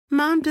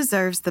Mom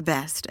deserves the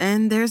best,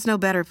 and there's no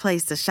better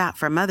place to shop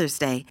for Mother's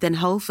Day than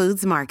Whole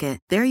Foods Market.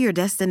 They're your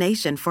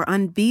destination for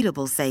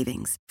unbeatable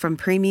savings, from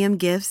premium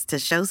gifts to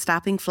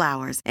show-stopping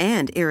flowers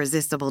and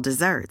irresistible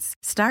desserts.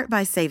 Start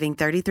by saving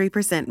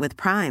 33% with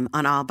Prime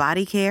on all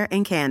body care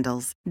and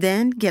candles.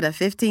 Then get a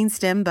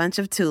 15-stem bunch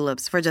of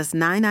tulips for just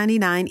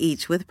 $9.99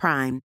 each with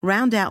Prime.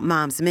 Round out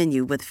Mom's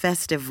menu with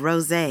festive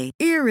rosé,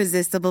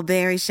 irresistible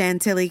berry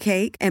chantilly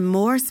cake, and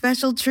more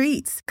special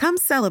treats. Come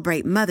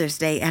celebrate Mother's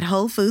Day at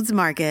Whole Foods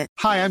Market.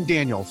 Hi, I'm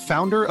Daniel,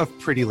 founder of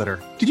Pretty Litter.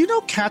 Did you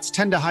know cats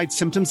tend to hide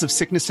symptoms of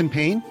sickness and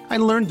pain? I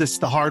learned this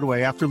the hard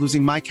way after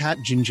losing my cat,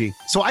 Gingy.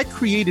 So I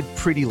created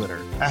Pretty Litter,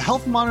 a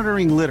health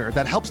monitoring litter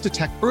that helps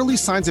detect early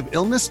signs of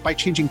illness by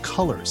changing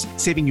colors,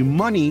 saving you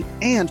money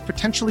and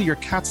potentially your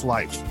cat's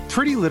life.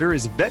 Pretty Litter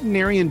is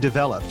veterinarian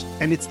developed,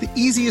 and it's the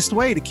easiest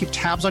way to keep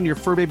tabs on your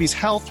fur baby's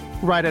health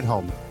right at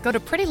home. Go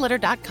to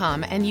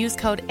prettylitter.com and use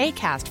code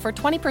ACAST for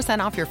 20%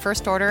 off your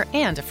first order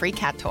and a free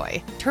cat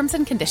toy. Terms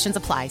and conditions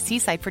apply. See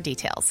site for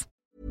details.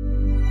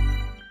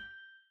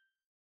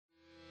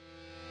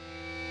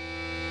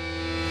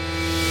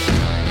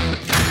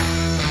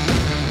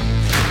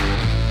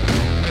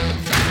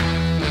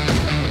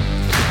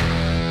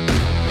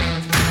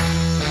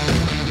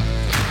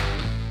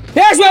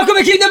 Yes, welcome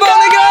to Keep the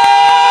Morning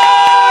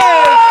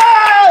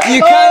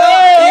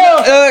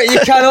You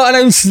cannot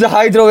announce the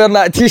Hydro wearing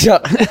that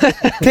t-shirt.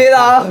 Take that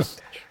off.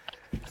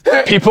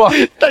 People are,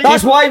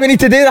 That's why we need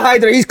to do the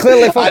Hydro. He's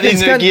clearly fucking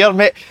new gear,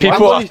 mate.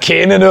 people are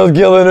caning our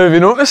gear now, have you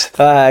noticed?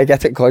 I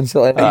get it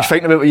constantly. Are you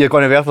thinking about what you're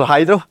going to wear for the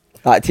Hydro?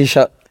 That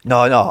t-shirt.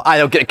 No.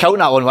 I'll get a count on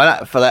that one,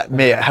 won't it? For that,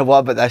 mate. What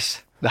about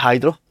this? The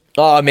Hydro?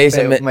 Oh,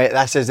 amazing, mate. Mate,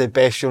 this is the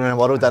best show in the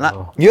world, isn't it?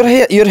 Your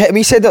hair,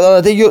 we said that the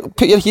other day, you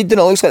put your head down,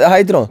 it looks like the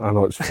Hydro. I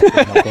know it's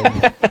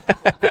The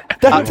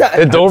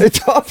dome. The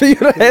top of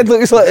your head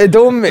looks like a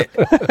dome, mate.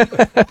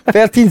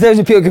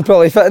 13,000 people could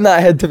probably fit in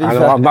that head, to be I fair.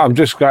 know, I'm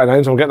just getting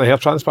an I'm getting a hair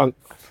transplant.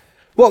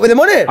 What, with the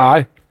money?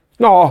 Aye.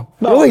 No.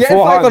 You're only getting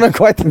beforehand. 500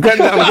 quid.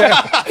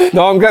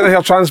 I'm getting a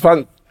hair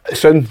transplant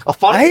soon. For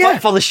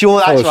the show,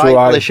 that's For the right,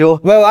 show, for the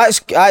show. Well,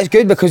 that's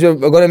good because we're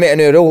going to make a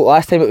new rule.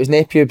 Last time it was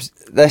no pubes.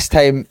 This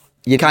time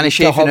you Can't need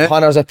shave to have you now.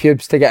 hundreds of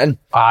pubes to get in.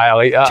 Aye, I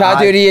like that.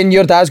 Chaduri and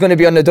your dad's going to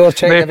be on the door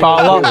checking. Me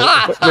parlour.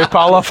 Me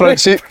parlour front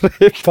seat. You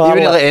wouldn't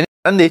let any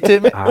in there too,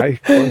 mate. Aye.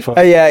 Going for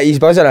Yeah, he's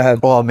buzzing at him.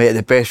 Oh, mate,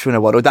 the best show in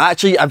the world.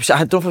 Actually, I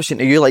don't know if I've seen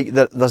to you, like,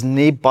 there's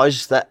no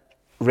buzz that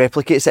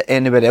replicates it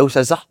anywhere else,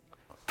 is there?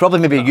 Probably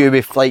maybe you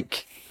with,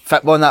 like,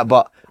 football and that,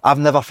 but I've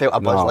never felt a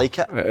buzz like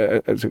it.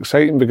 It's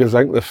exciting because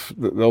I think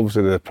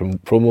obviously the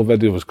promo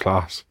video was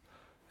class.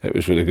 It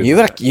was really good. You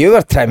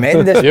were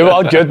tremendous. You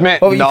were good, mate.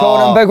 What were you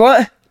calling him, big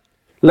what?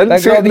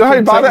 Lindsay, Big you know how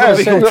Robbie bad it is.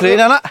 We can train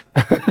in it.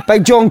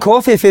 Big John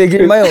Coffey for the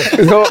Green Mile.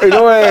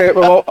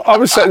 Well, I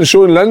was sitting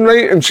showing Lynn,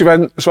 right, and she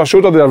went, so I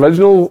showed her the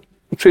original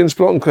Train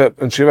Spotting clip,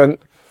 and she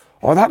went,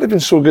 oh, that'd have been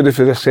so good if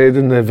you'd have said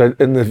in the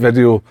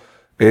video,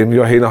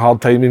 you're having a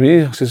hard time with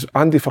me. I says,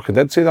 Andy fucking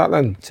did say that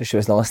then. So she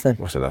wasn't listening.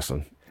 I said,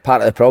 listen.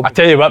 Part of the problem. I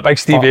tell you what, big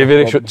Steve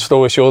Avery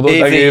stole the show though.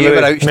 Avery, you were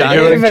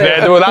outstanding. Mate,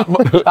 you were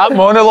incredible. that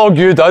monologue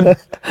you done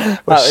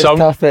was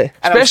tough, mate.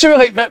 Especially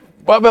with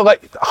what about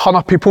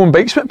 100 people on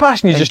bikes went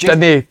past and you just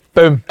didn't,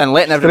 boom. And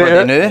letting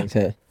everybody know.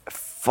 Yeah.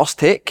 First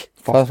take.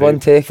 First one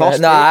take.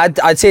 First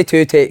I'd say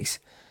 2 takes.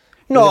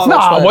 No,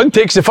 one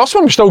takes. The first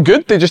one was still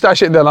good. They just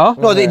actually did that.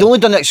 No, they'd only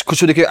done it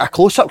so they got a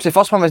close-up, because the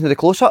first one wasn't the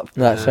close-up.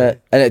 That's right.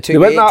 And it took They me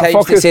went 8 that times to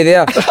fucking- say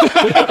there.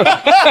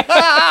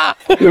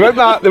 They went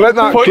that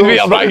Pointing close. me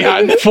a right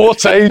hand 4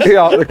 times.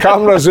 Yeah, the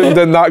camera zoomed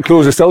in that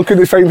close. They still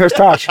couldn't find his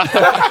tash.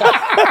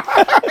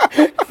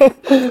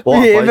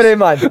 Avery,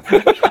 man.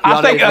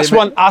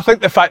 I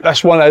think the fact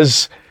this one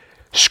is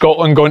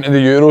Scotland going to the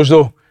Euros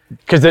though,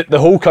 because the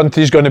whole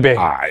country's going to be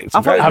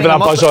having a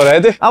buzz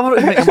already. I want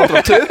to make him up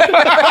there too.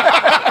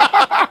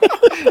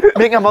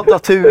 Make him up there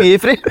too,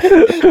 Avery.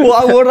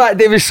 What I wore that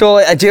day was so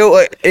like a jail,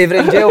 like Avery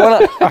in jail,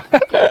 wasn't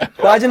it?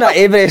 Imagine that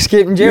Avery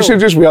escaping jail. You should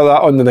just wear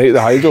that on the night of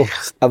the Hydro.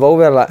 I will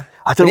wear that.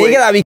 I don't You know. get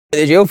that wee out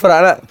of jail for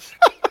that, innit?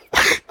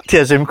 To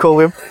a Zoom call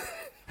with him.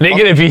 And you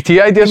get a VT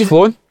ideas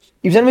flowing.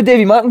 He was in with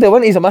Davy Martindale,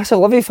 wasn't he? He's a massive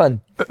Livy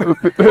fan.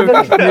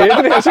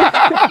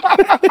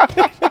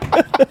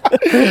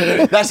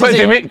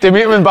 They meet him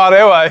in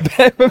Barrel, aye.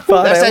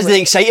 This is the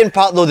exciting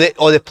part though,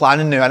 all the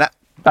planning now, innit?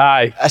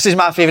 Aye. This is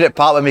my favourite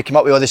part when we come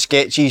up with all the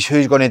sketches,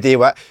 who's going to do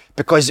what.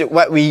 Because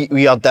what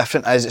we are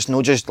different is it's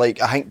not just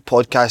like, I think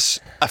podcasts,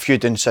 a few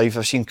down south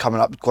I've seen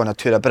coming up, going on a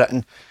tour of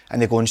Britain,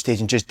 and they go on stage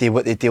and just do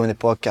what they do on the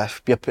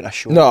podcast. We're putting a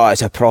show. No,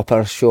 it's a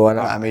proper show,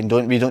 innit? I mean,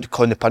 we don't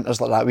con the punters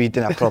like that. We're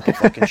doing a proper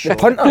fucking show.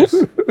 Punters?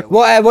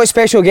 What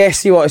special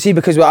guests do you want to see?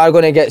 Because we are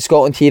going to get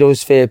Scotland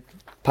heroes for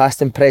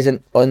past and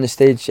present on the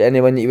stage.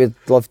 Anyone that you would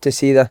love to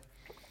see there?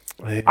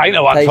 I think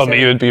the one for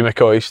me would be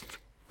McCoist.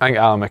 I think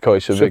Alan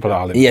McCoist would be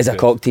good. He is a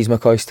cock tease,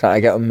 McCoy's trying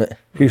to get him.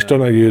 He's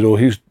done a Euro.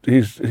 He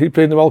played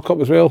in the World Cup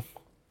as well.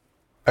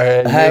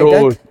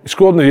 Euro. He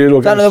scored in the Euro.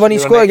 Is that the one he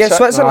scored against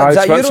Switzerland? Is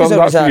that Euros or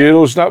was that?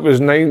 Euros. That was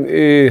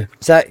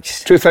 96.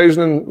 6.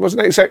 2000. Was it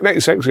 96?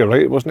 96, you're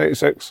right. It was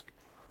 96.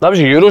 That was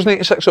Euros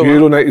 96. Oh,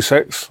 Euro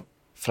 96.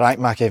 Frank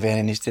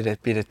McAvenny needs to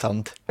be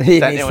returned.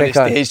 He Didn't needs on to the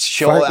come. stage,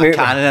 shot Frank, like a mate.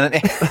 cannon in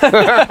it.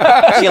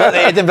 See like the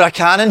Edinburgh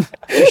cannon,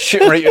 just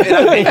shooting right out of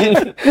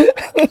that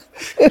thing.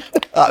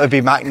 That would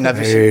be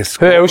magnificent.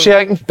 Who else you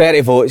thinking?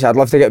 Bertie Votes. I'd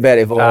love to get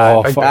Bertie Votes.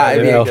 Oh, fuck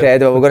That'd be yeah.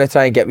 incredible. We're going to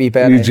try and get wee Wee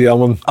Bertie.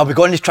 German. Are we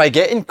going to try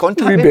getting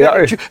contact? We with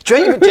better. him? Do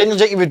you genuinely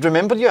think he would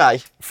remember you?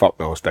 Aye, Fuck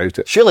no, I doubt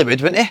it. surely would,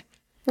 wouldn't he?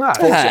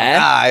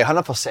 Aye. Aye,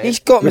 100%. He's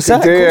got me We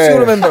sick. could Of do, course you'll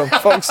remember him.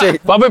 Fuck's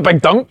sake. What about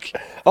Big Dunk?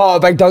 Oh,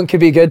 Big Dunk could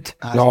be good.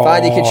 No.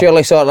 Faddy could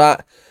surely sort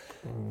that.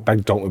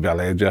 Big Dunk would be a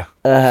legend,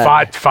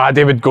 yeah.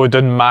 Faddy would go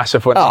down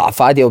massive one. Oh,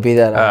 Faddy will be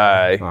there.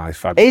 Aye. Aye,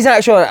 fad. He's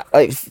actually,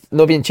 like,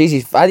 not being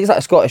cheesy, Faddy's like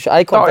a Scottish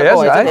icon. Oh, he is,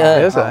 aye.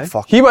 He is, Oh, aye.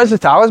 fuck. He was the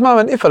talisman,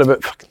 wasn't he, for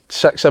about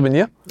 6-7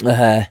 years?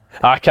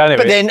 I can't But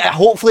wait. then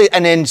hopefully,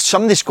 and then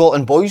some of the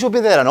Scotland boys will be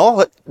there and all,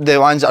 like the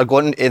ones that are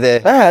going to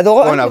the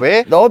going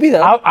away. They'll be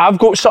there. I've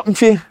got something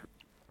for you.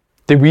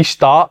 Do we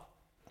start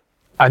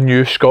a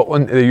new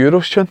Scotland to the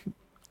Euros tune?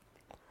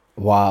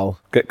 Wow.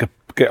 Get,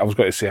 I was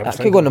going to say, I was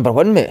That could go number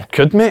one, mate.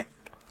 Could, mate.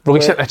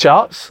 Release it in the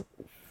charts.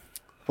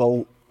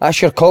 Well,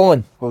 That's your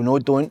calling. no,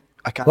 don't.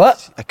 I can't.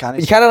 What? I can't.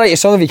 You can't write a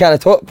song if you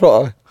can't talk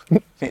properly.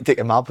 Need to take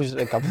the marbles at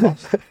the couple.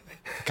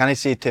 I can't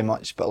say too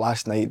much, but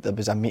last night there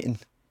was a meeting,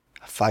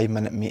 a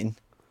 5-minute meeting.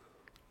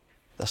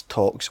 There's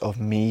talks of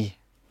me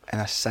and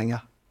a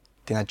singer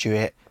doing a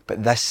duet,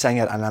 but this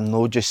singer, and I'm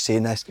not just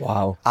saying this,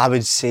 Wow. I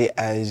would say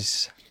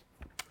is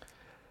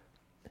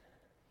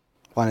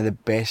one of the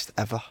best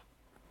ever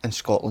in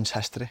Scotland's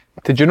history.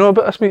 Did you know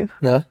about this meeting?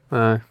 No.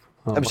 Aye.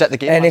 I was at the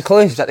game. Any I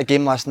clues? was at the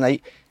game last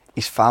night.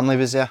 His family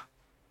was there,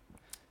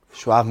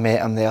 so I've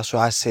met him there. So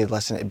I said,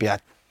 "Listen, it'd be a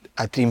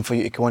dream for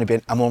you to come on to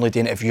be. I'm only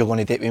doing it if you're going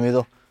to date with me,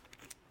 though."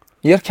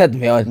 You're kidding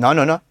me on. No.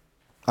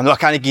 I'm not. I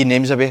can't give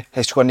names away.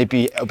 It'll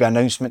be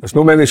announcement. There's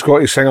no many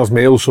Scottish singers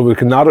males, so we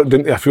can narrow it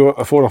down to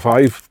a 4 or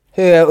 5.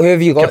 Who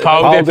have you got?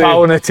 Capaldi,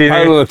 Paolo Nutini.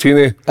 Paolo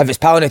Nutini. If it's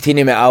Paolo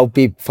Nutini, mate, I'll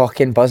be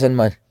fucking buzzing,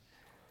 man.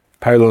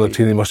 Paolo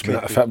Nutini must have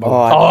been at a fit, man.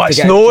 Oh, to it's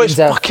get no, James it's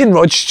there. fucking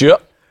Rod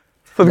Stewart.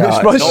 They've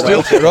got Rod it's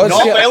not Stewart. Rod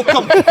Not Stewart.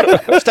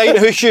 welcome. Stein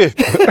who's you?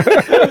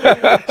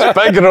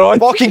 Big Rod.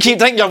 Fucking keep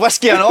drinking your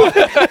whiskey and all.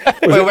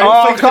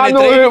 I can't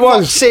know who it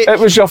was. It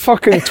was your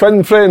fucking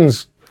twin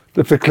friends,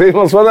 the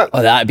Proclaimers, wasn't it?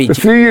 Oh, that'd be... The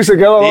 3 years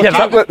together, Yeah,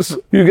 triplets.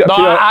 You get No,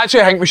 to I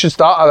actually think we should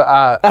start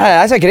a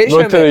That's a great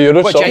Road shout, to the mate.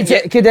 Euros What, song.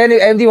 James? Could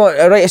anybody want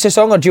to write us a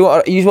song, or do you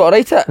want to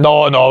write it?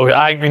 No,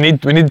 I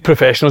think we need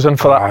professionals in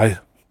for that. Aye.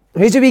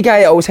 Who's the wee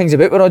guy that always hangs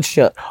about with Rod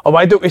Stewart? Oh,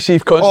 why don't we see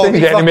if Constantine's we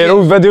getting any fucking-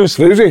 mayoral videos?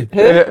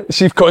 Crazy.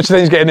 See if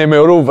Constantine's getting any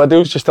mayoral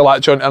videos just to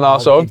latch onto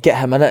another song. Get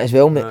him in it as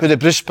well, mate. Who the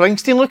Bruce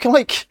Springsteen looking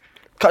like?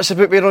 Cuts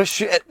about where I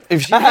shoot it.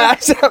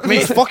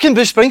 Mate, it's fucking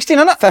Bruce Springsteen,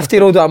 innit?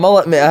 50-year-old with a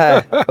mullet,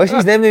 mate. What's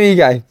his name, the wee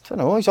guy? I don't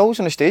know. He's always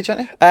on the stage, isn't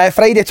he?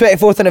 Friday,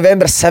 24th of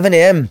November, 7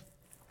 a.m.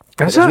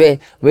 Is There's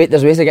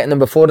there's ways of getting them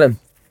before them.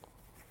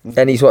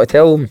 And he's what to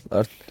tell them.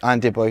 Or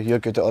Andy boy, you're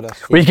good at all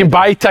this. We can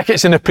buy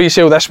tickets in the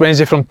pre-sale this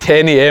Wednesday from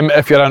 10 a.m.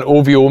 if you're an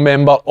OVO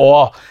member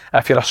or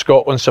if you're a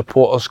Scotland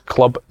Supporters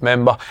Club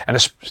member. And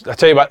I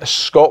tell you what, the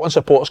Scotland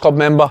Supporters Club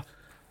member,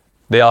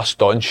 they are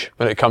staunch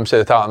when it comes to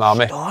the Tartan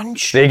Army.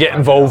 Staunch? They get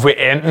involved with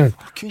anything,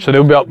 so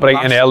they'll be up bright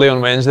and early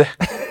on Wednesday.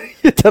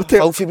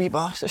 Filthy wee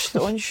bastard,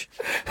 staunch.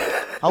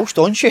 I'll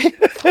staunch you.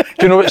 Do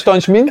you know what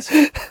staunch means?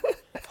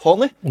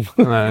 Horny.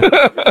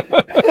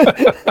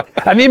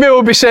 An email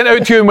will be sent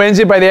out to you on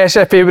Wednesday by the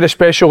SFA with a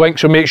special link,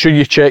 so make sure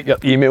you check your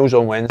emails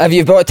on Wednesday. if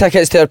you've bought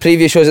tickets to our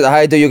previous shows at the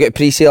Hideout, you'll get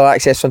pre-sale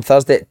access on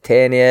Thursday at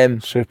 10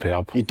 a.m.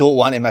 Superb. You don't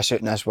want to miss out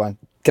on this one.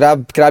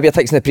 Grab your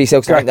tickets in the pre-sale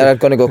because I think they're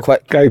going to go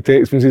quick. Guy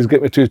texts me, says,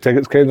 get me 2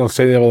 tickets, Ken, I'll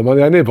send you all the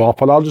money. I need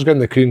bopper, I'll just get in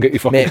the queue and get you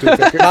fucking Mate, 2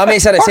 tickets. my mate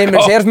said the same.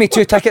 Reserve me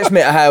 2 tickets,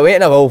 mate. I had to wait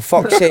and I will.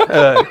 Fuck's sake.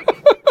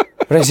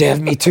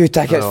 Reserve me 2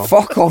 tickets.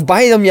 Fuck off.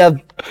 Buy them, you.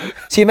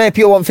 See how many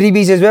people want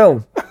freebies as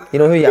well. You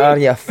know who you are,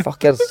 you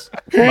fuckers.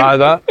 Mad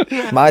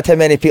that. Mad how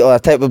many people are.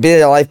 We'll be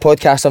at a live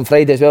podcast on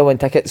Friday as well when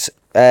tickets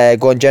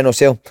go on general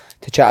sale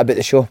to chat about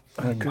the show.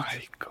 Oh my God.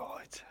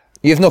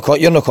 You're not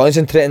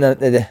concentrating on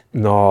the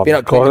No, been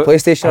up playing the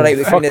PlayStation all night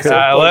with fucking-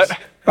 Phoenix. Look,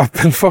 I've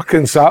been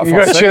fucking sat you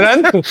for got to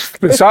tune in.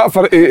 been sat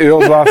for 8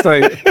 hours last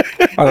night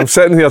and I'm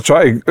sitting here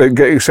trying to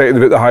get excited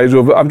about the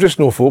hydro, but I'm just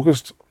no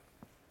focused.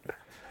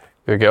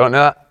 You get on to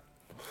that.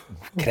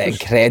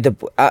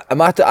 Incredible. I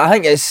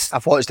think it's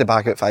I've watched it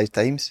back out 5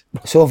 times.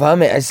 so far,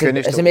 mate. It's Couldn't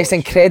the stop most watching.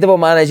 incredible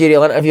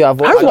managerial interview I've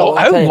watched. in a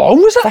How time.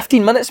 long was it?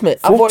 15 minutes, mate.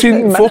 I've watched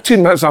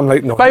 14 minutes, I'm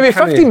like, no. By the way,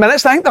 can 15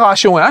 minutes, I think the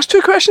last you only asked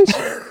 2 questions.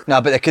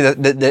 No, but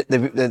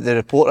the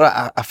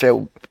reporter I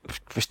felt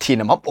was teeing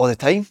him up all the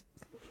time.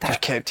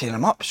 Just kept teeing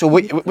him up. So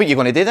what are you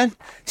going to do then?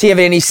 See,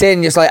 everything he's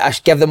saying, just like, I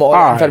give them all the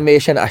Aye.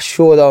 information, I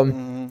show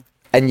them,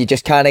 and you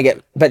just can't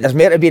get. But there's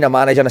more to being a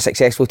manager in a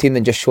successful team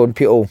than just showing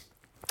people.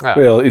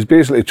 Well, he's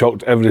basically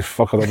chucked every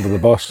fucker under the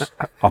bus.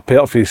 A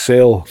pair for his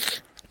sale.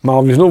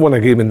 Man, he's not won a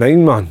game in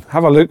 9, man.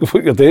 Have a look at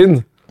what you're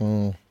doing.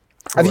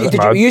 Did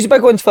you use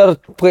big ones for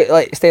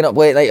staying up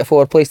late night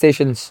for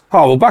PlayStations?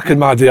 Oh, well, back in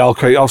my day,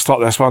 I'll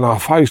start this one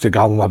off. I used to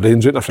gamble my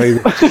brains out on a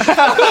Friday.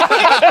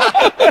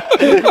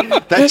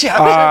 Did you?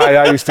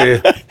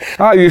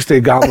 I used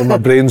to gamble my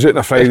brains out on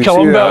a Friday.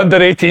 Columbia under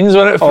 18s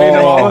on it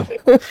Friday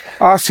morning.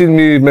 I seen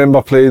me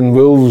remember playing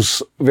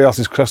Wolves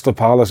versus Crystal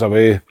Palace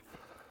away,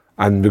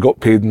 and we got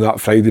paid on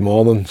that Friday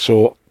morning,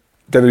 so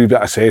did a wee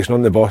bit of session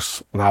on the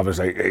bus, and I was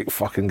like, hey,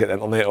 fucking get the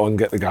internet on,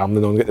 get the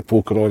gambling on, get the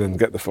poker on, and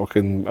get the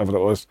fucking whatever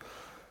it was.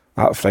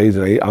 That Friday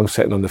night, I'm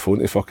sitting on the phone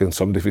to fucking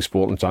somebody for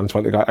Sporting Chance,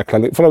 want to get a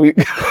clinic for a week.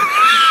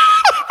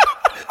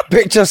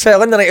 Booked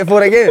yourself in the night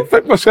before a game?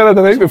 Booked myself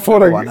the night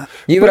before a game.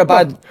 You were a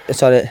bad...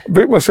 Sorry.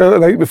 Booked myself the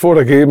night before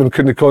a game and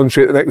couldn't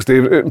concentrate the next day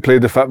and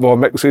played the football.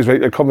 Mick says, right,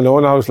 you're coming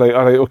on. I was like,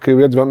 all right, okay,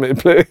 where do you want me to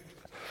play?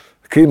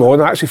 Came on,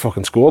 I actually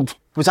fucking scored.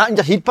 Was that in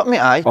your head, but mate,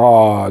 aye?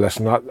 Oh,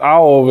 listen,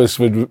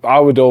 I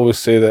would always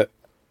say that,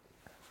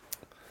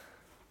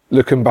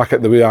 looking back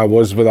at the way I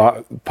was with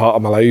that part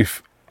of my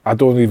life, I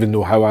don't even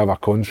know how I ever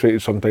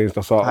concentrated sometimes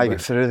to sort of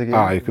get through the game.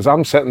 Aye, because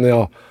I'm sitting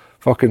there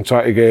fucking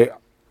trying to get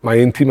my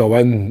own team a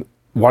win,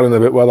 worrying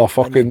about whether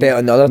fucking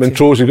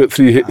Montrose got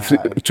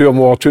two or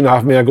more,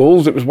 2.5 mere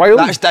goals. It was wild.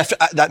 That's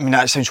different.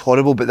 That sounds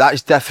horrible, but that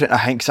is different.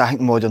 I think, 'cause I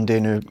think modern day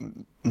now,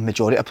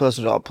 majority of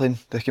players are playing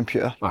the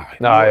computer. Aye.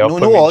 No all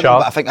of them,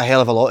 but I think a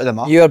hell of a lot of them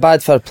are. You were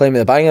bad for playing with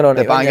the banger on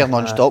the banger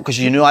non-stop, because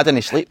I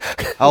didn't sleep.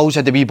 I always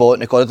had the wee ball in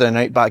the corridor and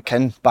out back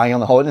in, banging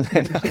on the horn, and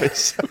then I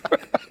was...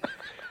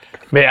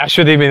 Mate, I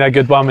should have been a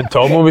good one when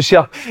Tomo was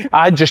here.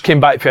 I just came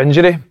back from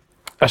injury.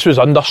 This was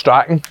under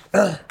Stratton.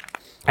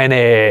 And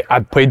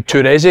I'd played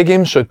 2 Resi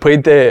games, so I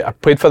played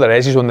for the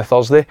Resis on the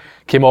Thursday,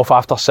 came off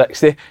after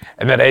 60,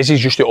 and the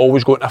Resis used to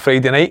always go on a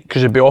Friday night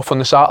because they'd be off on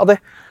the Saturday.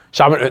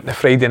 So I went out on the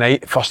Friday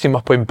night, first team I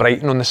playing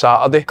Brighton on the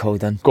Saturday.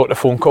 Called in. Got the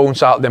phone call on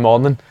Saturday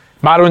morning.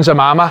 Marouane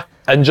Zamama,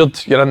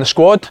 injured, you're in the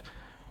squad.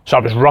 So I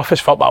was rough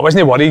as fuck, but I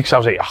wasn't worried because I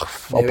was like,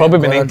 I'll probably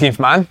be 19th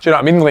man. Do you know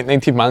what I mean? Like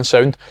 19th man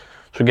sound.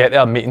 So get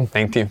there, meeting,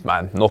 19th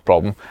man, no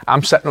problem.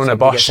 I'm sitting on the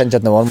bus,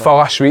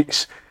 full of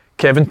sweets.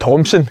 Kevin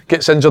Thompson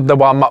gets injured in the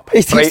warm-up. He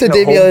texted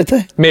Davey the other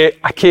day. Mate,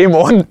 I came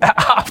on at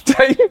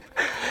half-time.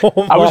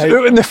 I was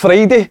out on the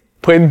Friday,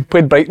 played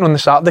Brighton on the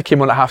Saturday,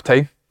 came on at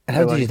half-time. And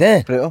how did you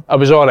do? I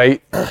was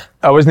alright.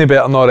 I wasn't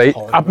better than alright.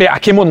 I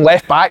came on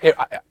left-back.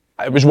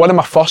 It was one of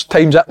my first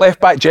times at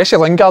left-back. Jesse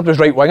Lingard was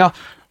right-winger,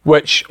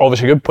 which,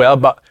 obviously a good player,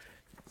 but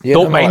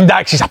don't mind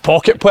that 'cause he's a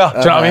pocket player. Do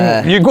you know what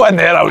I mean? You go in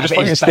there, I'll just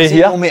fucking stay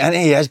here.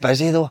 He is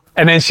busy though.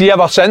 And then see,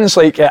 ever since,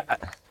 like,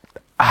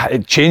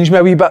 it changed me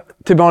a wee bit,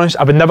 to be honest.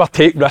 I would never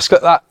take risk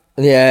like that.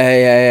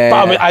 Yeah.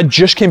 But I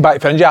just came back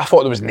from injury. I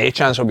thought there was no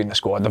chance I'll be in the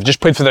squad. I've just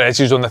played for the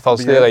Redskins on the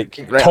Thursday.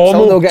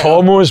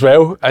 Tomo as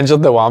well,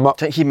 injured the warm-up.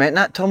 Do you think he meant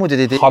that, Tomo? Did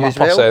he do it as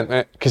well? 100%,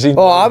 mate. Because he.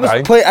 I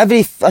was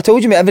playing I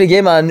told you, mate, every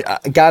game I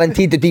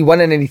guaranteed to be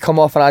winning, and he'd come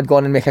off and I'd go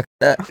on and make a.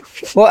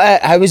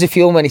 How was the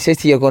feeling when he says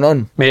to you, "Going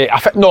on"? Mate,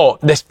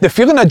 the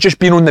feeling I'd just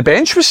been on the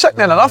bench was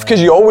sickening enough,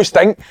 because you always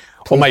think,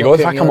 oh my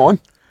God, if I come on.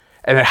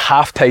 And then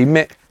half-time,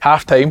 mate,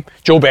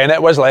 Joe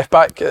Bennett was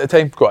left-back at the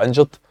time, got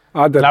injured.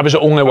 And I was the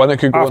only one that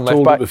could go on left-back.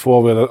 I've told it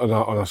before,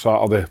 on a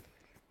Saturday,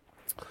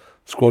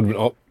 squad went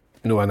up,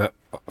 no in it.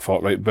 I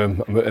thought, right,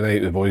 boom, I'm out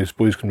tonight with the boys.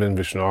 Boys come in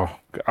Vishnar,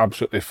 get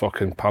absolutely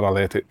fucking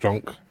paralytic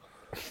drunk.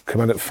 Come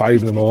in at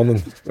 5 in the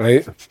morning,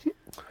 right?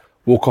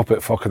 Woke up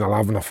at fucking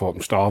 11, I thought,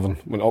 I'm starving.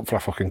 Went up for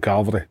a fucking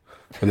carvery.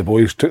 And the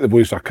boys, took the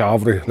boys to a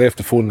carvery, left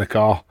the phone in the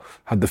car,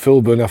 had the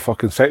full boon of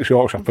fucking 6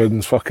 Yorkshire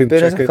puddings, fucking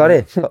chicken.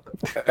 Curry?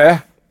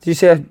 Did you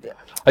say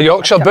a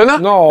Yorkshire Booner?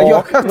 No,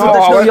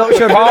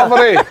 Yorkshire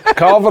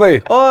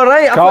Carvery. Oh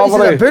right, I thought you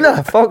said a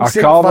Booner. Fuck's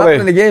sake, farting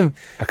in the game.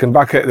 I came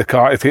back out of the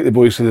car to take the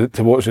boys to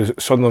watch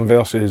Sunderland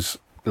versus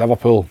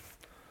Liverpool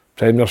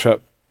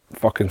Premiership.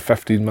 Fucking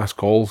 15 missed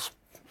calls.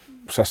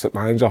 Assistant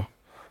manager,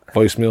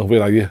 voicemail,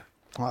 where are you?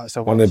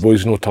 One of the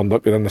boys turned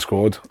up, you're in the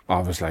squad. I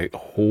was like,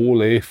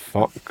 holy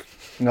fuck.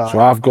 No. So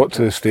I've got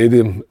to the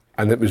stadium,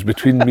 and it was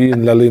between me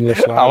and Lillian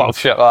Lachlan. I love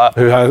shit like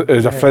that.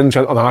 Who's a Fringe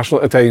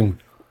international at the time.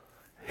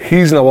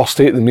 He's in a worse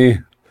state than me.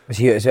 Was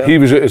he out as well? He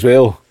was out as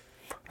well.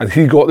 And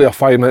he got there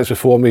 5 minutes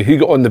before me. He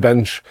got on the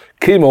bench,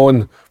 came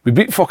on. We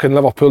beat fucking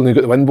Liverpool and he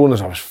got the win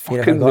bonus. I was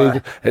fucking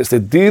raging. It's the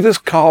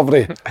dearest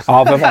carvery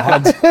I've ever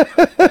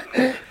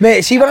had.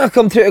 Mate, see when I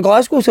come through to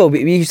Glasgow, so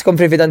we used to come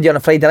through for Dundee on a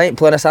Friday night,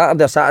 playing a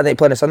Saturday, or Saturday night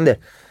playing a Sunday.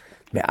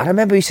 Mate, I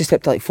remember we used to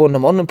step to like 4 in the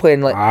morning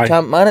playing like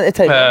Champ Man at the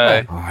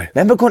time. Aye.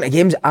 Remember going to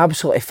games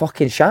absolutely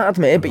fucking shattered,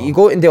 mate. But you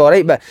go out and do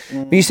alright. But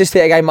we used to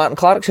stay at a guy Martin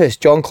Clark's house.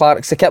 John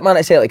Clark's the kit man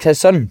at Celtic, his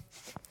son.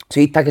 So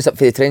he'd pick us up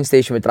for the train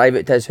station, we'd drive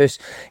out to his house.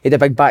 He had a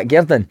big back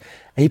garden.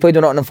 He played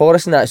on Nottingham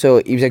Forest and that,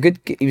 so he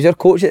was our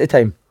coach at the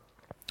time.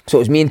 So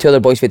it was me and 2 other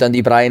boys for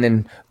Dundee, Brian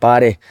and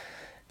Barry.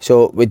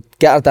 So we'd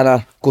get our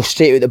dinner, go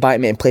straight out the back,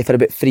 mate, and play for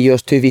about 3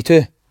 hours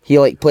 2v2. He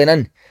liked playing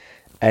in.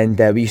 And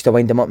we used to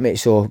wind him up, mate,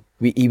 so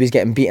he was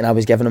getting beaten, I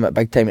was giving him it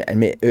big time, and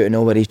mate, out of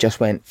nowhere, he just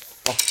went,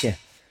 fuck you.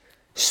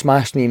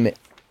 Smashed me, mate.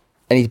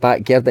 in his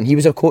backyard, and he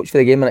was our coach for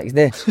the game the next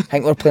day. I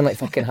think we were playing like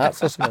fucking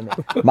Hearts or something.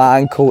 Mate. My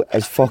ankle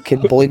is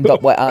fucking ballooned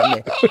up like that,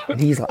 mate. And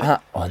he's like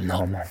that. Oh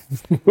no, man.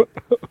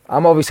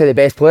 I'm obviously the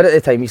best player at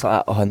the time. He's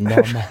like, oh no,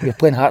 man. You're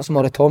playing Hearts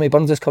tomorrow. Tommy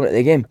Burns is coming to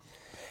the game.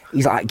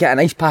 He's like, get an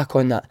ice pack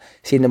on that.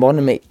 See, in the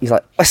morning, mate, he's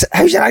like,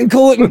 how's your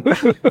ankle looking?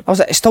 I was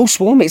like, it's still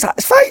swollen, mate. He's like,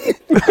 it's fine.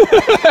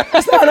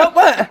 It's not up,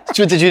 mate.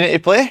 So did you need to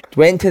play?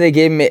 Went to the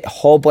game, mate,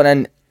 hobbling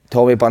in.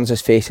 Tommy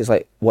Burns' face is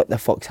like, what the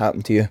fuck's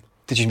happened to you?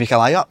 Did you make a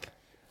lie up?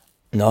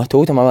 No, I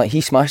told him, I'm like,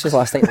 he smashed us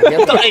last night.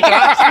 He's like,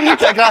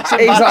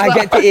 I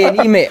get to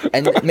A&E, mate.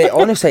 And, mate,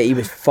 honestly, he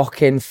was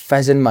fucking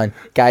fizzing, man.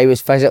 Guy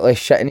was physically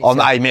shitting. Oh,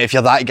 aye, mate, if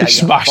you're that guy.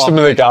 Smashed him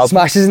in the garden.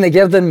 Smashes in the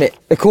garden, mate.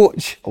 The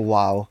coach. Oh,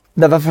 wow.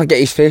 Never forget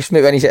his face,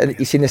 mate, when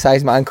he's seen the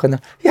size of my ankle.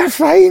 You're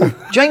fine. Do you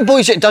think,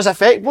 boys, it does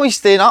affect boys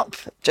staying up? Do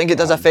you think it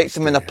does affect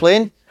them when they're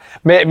playing?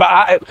 Mate,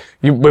 but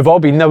we've all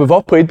been there, we've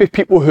all played with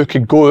people who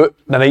could go out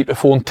the night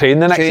before and train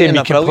the next day and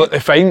be completely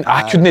fine.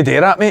 I couldn't do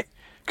that, mate.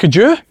 Could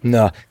you?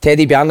 No.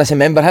 Teddy Bjarnas,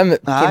 remember him?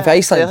 Came for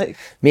Iceland.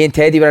 Me and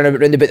Teddy were in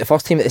round about the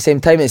first team at the same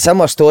time. It's a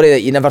similar story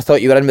that you never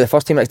thought you were in with the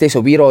first team next day.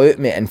 So we're all out,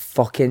 mate, and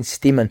fucking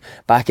steaming.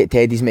 Back at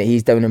Teddy's, mate,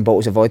 he's down in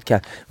bottles of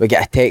vodka. We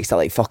get a text at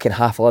like fucking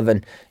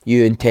 11:30.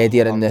 You and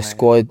Teddy are in the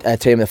squad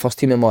training with the first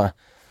team tomorrow.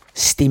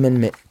 Steaming,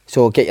 mate.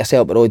 So get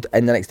yourself up the road.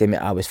 And the next day, mate,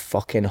 I was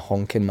fucking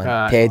honking,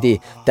 man. Teddy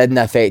didn't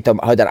affect him.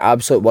 I had an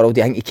absolute world.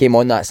 I think he came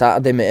on that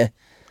Saturday, mate,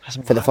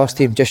 for the first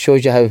team. Just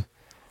shows you how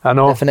I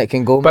know. different it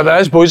can go. But mate.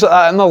 there is boys like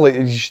that,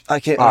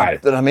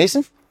 and They're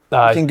amazing.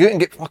 Aye. You can go out and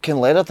get fucking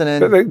leathered and then...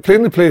 But like,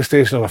 playing the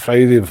PlayStation on a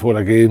Friday before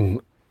a game,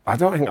 I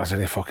don't think there's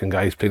any fucking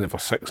guys playing it for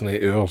 6 and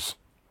 8 hours.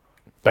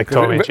 Big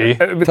Tommy G.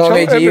 It would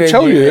Tommy G would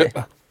chill do you it.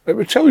 out. It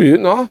would chill you out,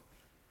 no?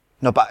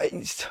 No, but...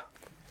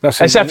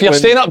 As if you're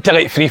staying up till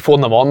like 3-4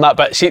 in the morning, that,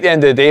 but see at the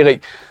end of the day,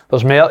 like,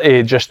 there's more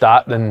to just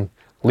that than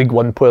League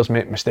One players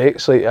make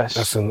mistakes like this.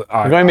 Listen,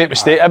 you're going to make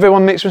mistakes.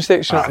 Everyone makes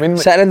mistakes, you know what I mean?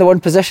 Sitting in the one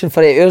position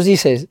for 8 hours, he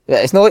says.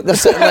 It's not like they're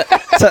sitting like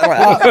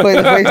that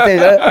playing the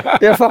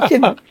PlayStation. You're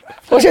fucking...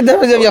 What's the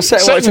difference if you're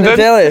sitting watching the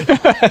telly?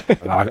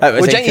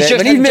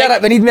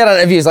 We need more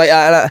interviews like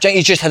that, innit? Do you think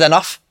he's just had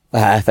enough?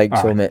 I think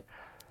so, mate.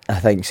 I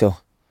think so.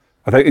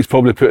 I think he's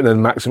probably putting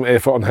in maximum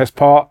effort on his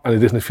part and he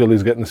doesn't feel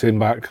he's getting the same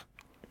back.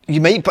 You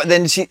might, but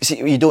then see,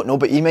 you don't know,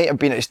 but he might have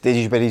been at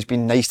stages where he's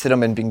been nice to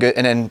them and been good,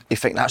 and then you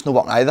think that's not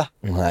working either.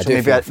 So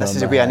maybe this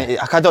is a way I need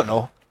to... I don't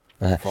know.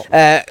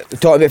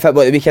 Talking about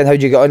football at the weekend, how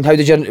did you get on? How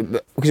did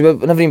you... Because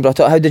we've never even brought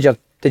it up. How did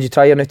you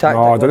try your new tactic?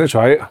 No, I didn't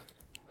try it.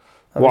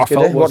 What I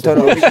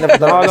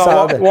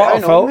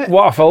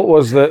felt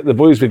was that the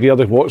boys with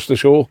Gaelic watched the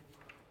show.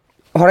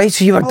 Alright,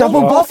 so you were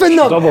double bluffing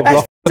them. Double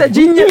bluff. That's a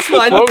genius,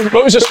 man.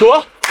 What was the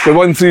score? The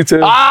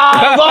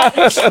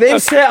 1-3-2.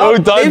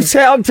 They've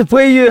set up to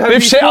play you.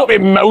 They've set up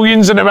with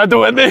millions in the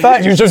middle, haven't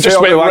they? You just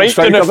went right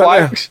to the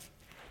flags.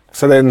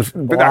 So then,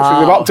 but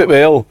actually they worked it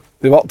well.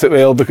 They worked it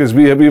well because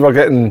we were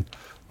getting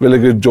really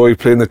good joy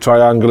playing the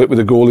triangle with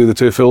the goalie, the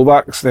two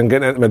fullbacks, then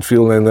getting into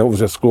midfield, and then it was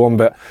just scoring.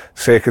 But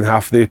second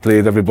half they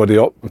played everybody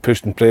up and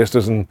pushed and pressed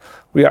us, and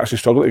we actually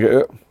struggled to get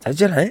out. Did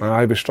you, right?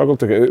 Aye, we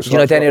struggled to get out. Did you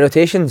not do any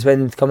rotations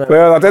when coming out?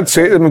 Well, I did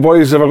say to them,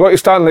 boys, if I got to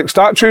stand like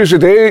statues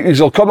today,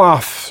 you'll come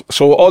off.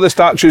 So all the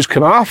statues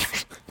come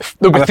off.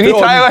 There'll be 3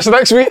 trialists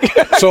next week.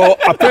 So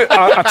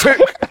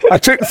I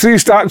took 3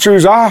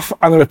 statues off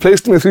and I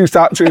replaced them with 3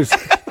 statues.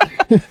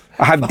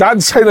 I had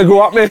Dad saying to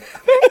go at me.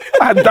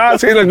 And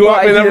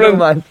everything.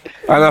 Man.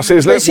 And I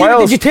says, look,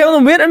 Miles. Did you tell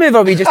them where to move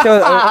or were you just telling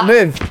them to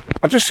move?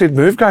 I just said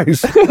move,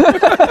 guys.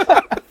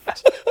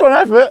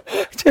 Whatever.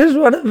 Just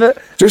whatever.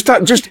 Just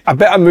a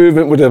bit of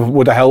movement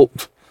would have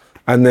helped.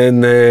 And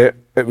then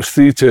it was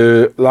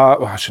 3-2.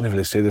 I shouldn't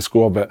really say the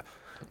score, but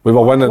we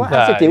were winning. I'm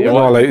not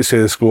allowed to say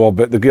the score,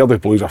 but the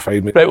Gaelic boys are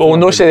fine. Right, well, we'll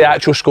not say the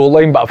actual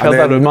scoreline, but I've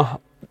heard a rumour.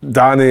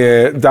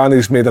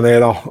 Danny's made an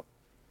error,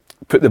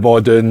 put the ball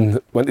down,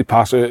 went to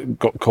pass it,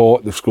 got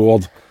caught, they've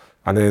scored.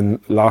 And then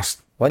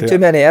One too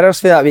many errors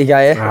for that wee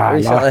guy,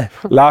 recently.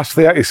 Last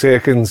 30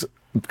 seconds,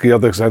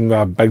 Gaeldrick's in with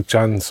a big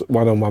chance,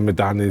 one-on-one with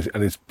Danny,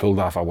 and he's pulled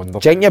off a wonder. Do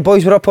you think your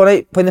boys were up all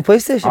night playing the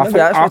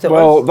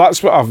PlayStation?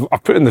 That's what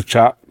I've put in the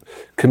chat.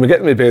 Can we get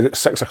them to bed at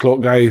 6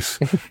 o'clock, guys?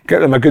 Get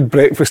them a good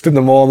breakfast in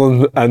the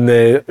morning and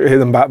head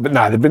them back. But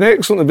they've been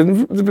excellent.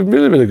 They've been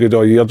really, really good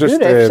all year. Just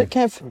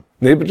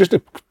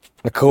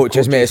the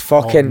coaches, mate, it's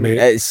fucking...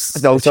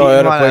 It's all cheating,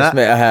 over the place,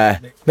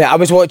 mate. Mate, I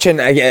was watching...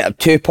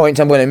 2 points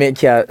I'm going to make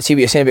here. See what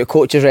you're saying about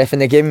coaches ref in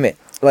the game, mate.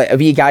 Like, a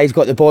wee guy's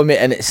got the ball, mate,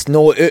 and it's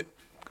no out.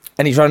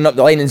 And he's running up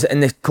the line and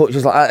the coach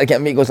is like that.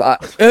 Again, mate goes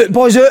like that. Out,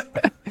 boys, out.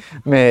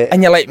 Mate.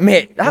 And you're like,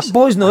 mate, that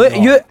ball's no out.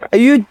 Are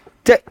you...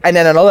 And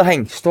then another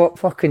thing, stop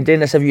fucking doing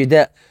this if you do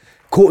it.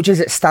 Coaches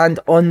that stand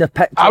on the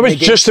pitch. I was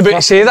just about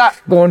to say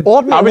that. Or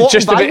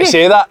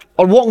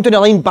walking down the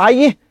line by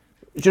you.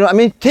 Do you know what I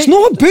mean? It's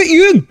not about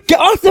you. Get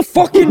off the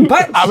fucking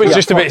pitch. I was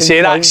just about to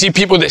say that. See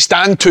people that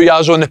stand 2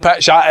 years on the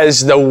pitch, that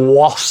is the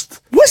worst.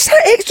 What's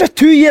that extra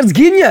 2 years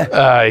giving you?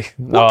 Aye.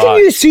 What can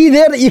you see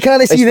there that you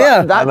can't see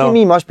there? That to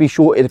me must be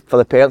shorted for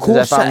the parents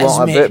as if I'm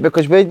walking about.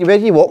 Because where are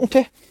you walking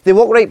to? They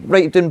walk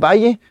right down by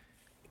you.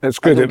 It's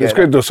good. don't It was get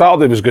good. The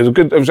Saturday was good.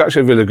 It was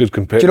actually a really good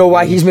competition. Do you know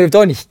why he's moved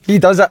on? He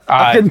does it.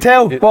 I Aye. can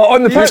tell. But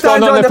on the He pitch,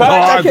 stands on the pitch.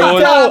 I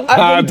can tell. I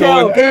can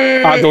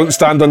tell. I don't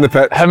stand on the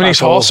pitch. Him and his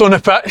at all. horse on the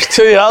pitch,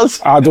 2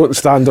 years. I don't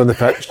stand on the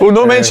pitch. Well,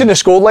 no mention the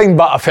scoreline,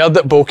 but I've heard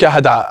that Boca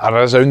had a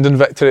resounding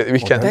victory at the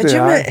weekend. Did you,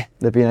 Aye. mate?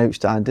 They've been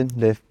outstanding.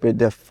 They've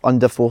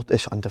under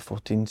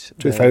 14s.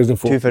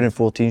 2014.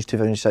 2014s,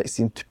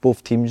 2016.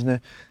 Both teams now.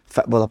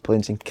 Football they're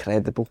playing is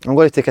incredible. I'm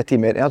going to take a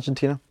team out to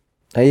Argentina.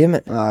 Are you,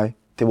 mate? Aye.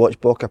 To watch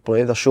Boca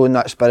play. They're showing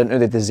that spirit now.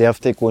 They deserve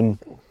to go and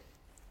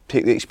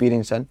take the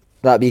experience in.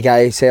 That wee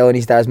guy selling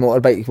his dad's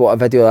motorbike. What a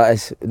video that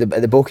is.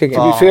 The Boca game.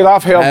 To be fair,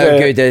 I've heard. How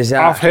good is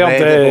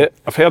that?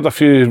 I've heard a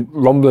few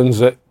rumblings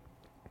that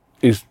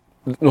he's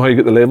know how you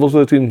get the levels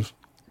of the teams.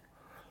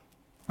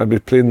 Maybe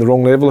playing the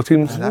wrong level of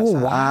teams. That's it.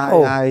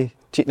 wow. Aye.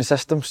 Cheating the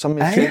system.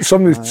 Somebody's cheating.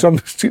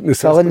 Somebody's cheating the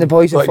Selling the system.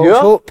 boys with Like false you?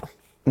 hope.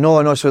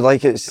 No, so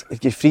like it's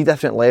three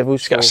different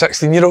levels. Got a So,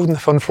 16-year-old in the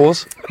front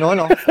fours.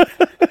 no.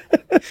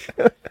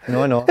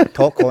 No.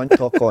 Talk on.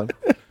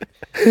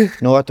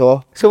 No at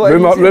all. So what?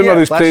 Rumour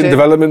he's That's playing it.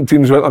 development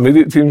teams with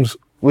intermediate teams.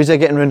 Was I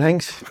getting round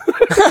things?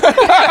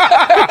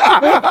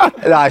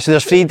 Nah, so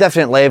there's three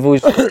different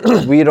levels.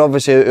 We're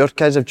obviously, our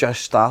kids have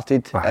just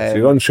started. So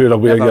you're unsure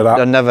of where you're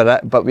They're at. never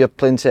it, but we're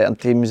playing certain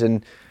teams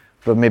and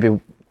we're maybe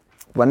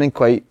winning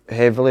quite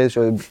heavily.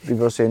 So we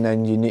were saying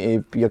then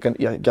you're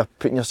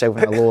putting yourself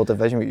in a lower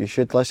division, but you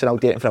should listen. I'll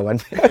date him for a win.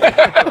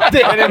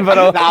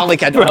 Nah, I'm only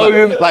kidding.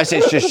 That's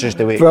it's just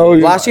the way.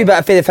 Brilliant. Last wee bit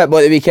of the football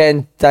at the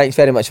weekend. Thanks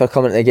very much for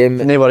coming to the game.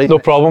 No worries. No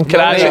problem. Can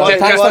I No, actually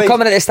Thanks for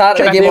coming at the start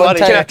of the game on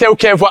Can I time. tell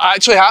Kev what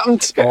actually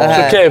happened? So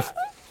Uh-huh. Kev,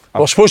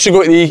 we're supposed to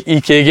go to the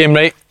EK game,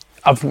 right?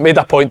 I've made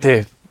a point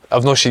to,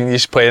 I've not seen you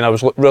playing, I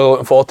was really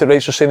looking forward to it,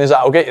 right? So saying is that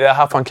I'll get you there,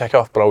 have fun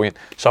kick-off, brilliant.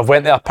 So I've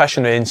went there,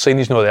 pissing rain, saying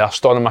he's not there,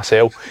 stoning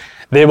myself.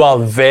 They were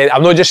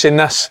I'm not just saying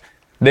this,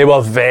 they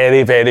were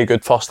very, very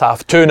good first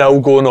half.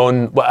 2-0 going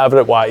on, whatever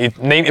it was,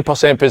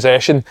 90%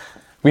 possession.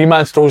 Wee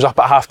man throws up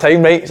at half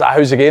time, right? Is that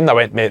how's the game? I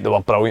went, mate, they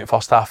were brilliant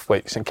first half,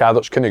 like St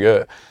Cadoc's couldn't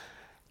go out.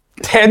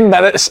 10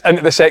 minutes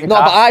into the second No,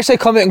 half. but I actually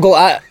come out and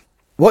go,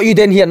 what are you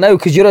doing here now?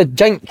 Because you're a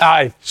jink.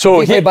 Aye, so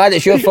If you play bad,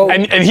 it's your fault.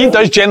 And he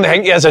does generally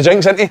think he has a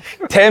jinx, isn't he?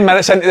 10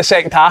 minutes into the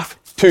second half,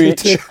 2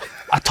 each.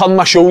 I turn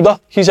my shoulder,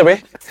 he's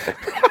away.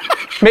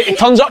 Mate, he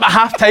turns up at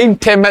half time,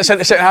 10 minutes into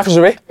the second half, he's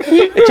away.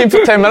 He came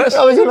for 10 minutes.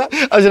 I was in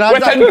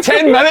Within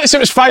 10 minutes, it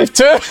was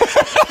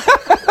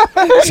 5-2.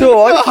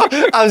 So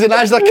I was in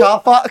Asda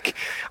car park.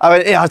 I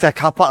went, I was in a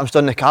car park, I'm stood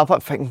in the car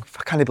park thinking,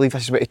 I can't believe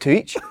this is about 2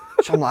 each.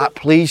 So I'm like,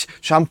 please.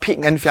 So I'm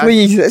peeking in for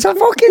Please, it's a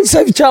fucking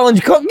South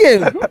Challenge Cup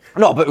game.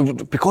 No,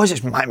 but because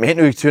it's meant to be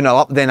 2-0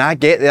 up, then I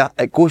get there,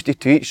 it goes to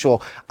 2 each,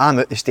 so I'm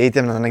at the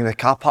stadium and I'm in the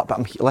car park, but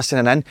I'm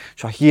listening in,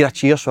 so I hear a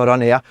cheer, so I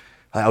run here.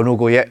 I'll not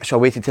go yet, so I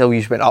waited till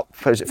you went up.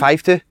 Was it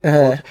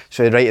 5-2?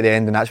 So right at the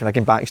end, and that's when I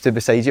came back and stood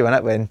beside you,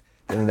 innit? When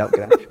they ended up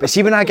getting. But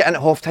see, when I get in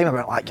at half time, I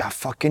went like, "You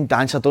fucking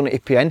dancer, don't need to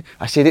pay in."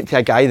 I said it to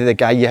a guy, the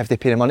guy you have to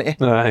pay the money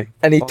to. Aye.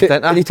 And he took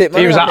money.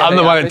 He was like, I'm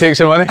the one that takes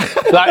the money.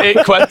 That 8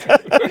 quid.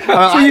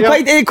 So you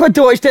paid £8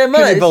 to watch 10 Couldn't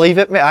minutes? believe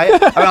it, mate. I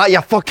went like,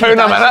 "You fucking Pound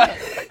a dancer."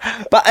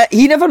 minute. But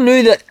he never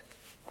knew that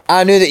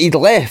I knew that he'd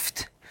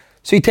left.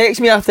 So he texted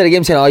me after the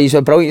game saying, you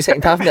were brilliant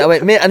second half. I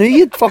went, mate, I knew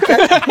you'd fucking...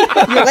 you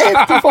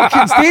left the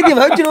fucking stadium.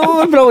 How do you know we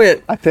were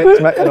brilliant? I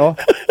text mate, you know.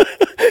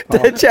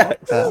 Did you?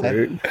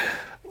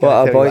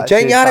 What a boy.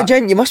 Jink, you're a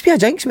jink. You must be a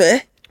jinx,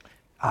 mate.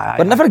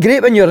 We're never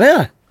great when you're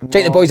there.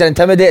 Jink, the boys are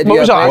intimidated. What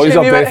was that? Boys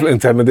are Maybe, mate. definitely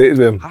intimidated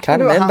with him.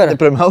 Can't The remember.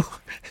 Broomhill.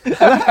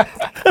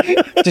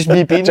 Just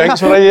me being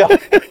Jinx there. for a year.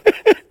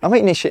 I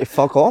might need shit to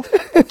fuck off.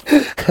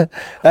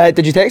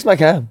 Did you text my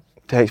cam?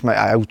 Text mate,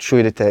 I'll show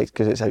you the text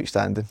because it's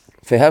outstanding.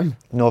 For him?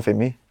 No for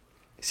me.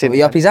 Were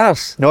you up his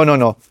arse?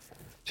 No.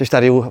 Just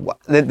a real.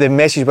 The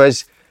message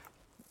was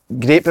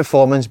great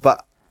performance,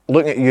 but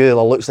looking at you, there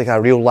looks like a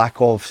real lack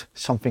of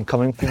something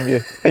coming from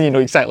you, and you know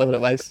exactly what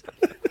it was.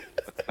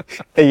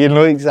 And you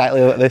know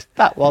exactly what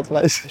that word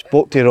was.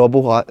 Spoke to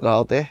Robbo the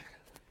other day.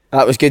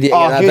 That was good. You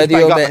get that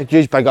video, mate.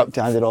 Huge big up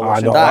to Andy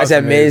Robertson That is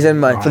amazing,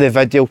 man. for the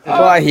video.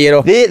 What a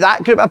hero.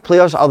 That group of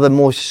players are the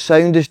most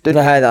soundest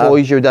Aye,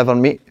 boys you would ever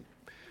meet.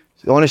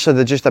 Honestly,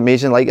 they're just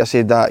amazing. Like I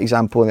said, that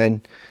example, and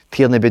then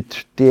Tierney would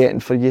do anything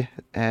for you.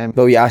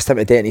 Well, you asked him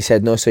to date and he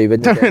said no, so he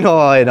wouldn't. date. no,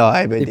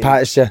 I would. He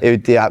patched you. He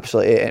would do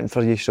absolutely anything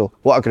for you. So,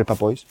 what a group of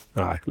boys.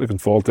 Aye, looking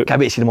forward to it. Can't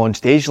wait to see them on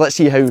stage. Let's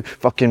see how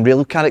fucking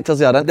real characters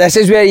they are. In. This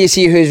is where you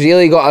see who's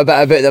really got a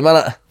bit about the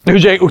minute. Who do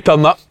you think will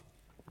turn up?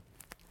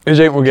 Who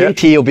do you think will get?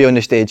 KT will be on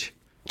the stage.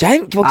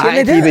 Jink, what I can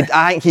think, they he do? would,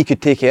 I think he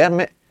could take care of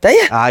it. Do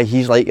you? Aye,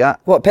 he's like that.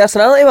 What,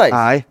 personality-wise?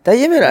 Aye. Do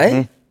you, mate,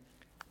 right?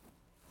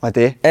 My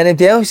day.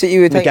 Anybody else that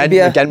you would think would be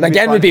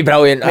McGinn would be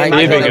brilliant. Aye,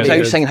 He'd be I good.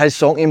 was singing his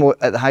song to him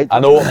at the height. I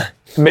know.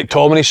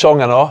 McTominay's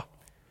song, I know.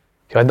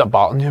 He'll end up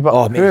battling you, but...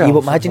 Oh, mate, he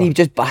would imagine he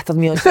just battered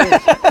me on stage.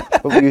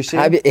 What were you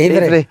saying? I'd be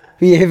Avery.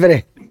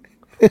 Avery.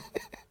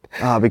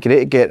 It'd be great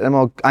to get them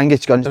all.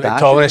 Angus Gunn's The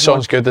dash. McTominay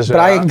song's good as well.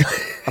 Brian.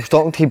 I was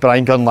talking to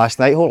Brian Gunn last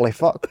night. Holy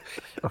fuck.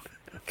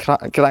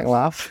 Crack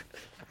laugh.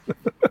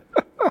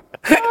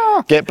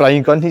 Get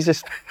Brian Gunn. He's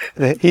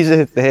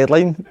the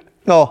headline.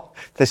 No,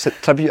 this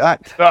tribute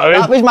act. Know what I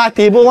mean? That was my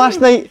table last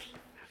night.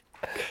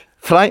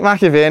 Frank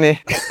McAvenny,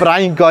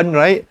 Brian Gunn,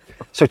 right?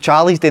 So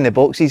Charlie's doing the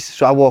boxes,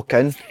 so I walk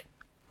in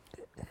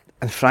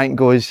and Frank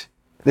goes,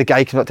 the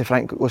guy comes up to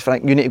Frank, goes,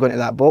 Frank, you need to go into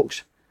that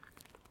box.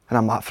 And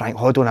I'm like, Frank,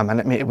 hold on a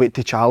minute, mate, wait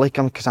till Charlie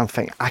come, because I'm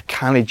thinking, I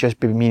can't just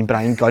be me and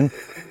Brian Gunn.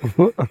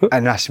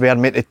 And I swear,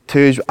 mate, the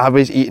twos, I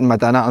was eating my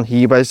dinner and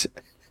he was,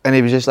 and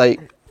he was just like,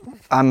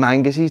 I'm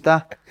Angus's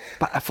dad.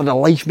 But for the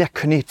life of me, I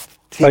couldn't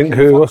Think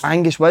who was?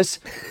 Angus was.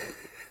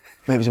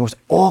 Mate, it was the most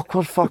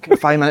awkward fucking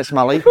 5 minutes of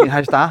my life being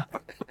his dad.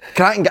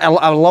 Cracking,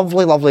 a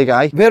lovely, lovely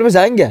guy. Where was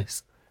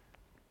Angus?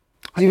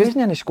 He wasn't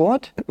in the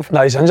squad.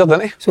 Nah, he's injured,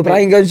 isn't he? So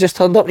Brian Gunn's just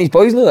turned up and his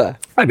boys know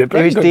that? I did,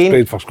 but was he Dean.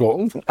 played for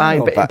Scotland. Aye,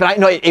 but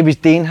no, it was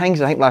Dane Hings,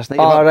 I think, last night.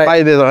 Oh, right. By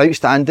the way, they were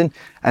outstanding.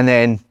 And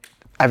then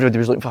everybody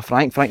was looking for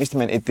Frank. Frank used to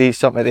meant to do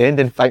something at the end,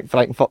 and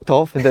Frank fucked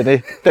off and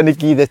didn't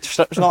give the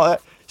strips, not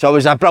it. So it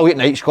was a brilliant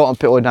night. Scotland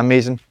put on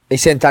amazing. He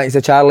sent thanks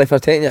to Charlie for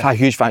taking you. A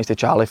huge thanks to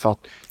Charlie for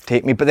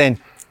taking me. But then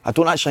I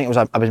don't actually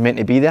think I was meant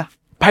to be there.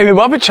 By the way,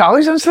 what about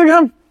Charlie's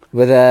Instagram?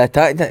 With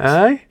tactics.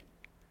 Aye.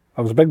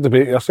 There was a big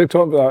debate yesterday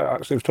talking about that. I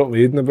actually was talking to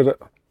Aidan about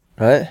it.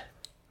 Right.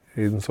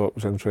 Aidan thought it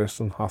was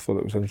interesting. I thought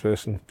it was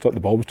interesting. Thought the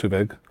ball was too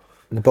big.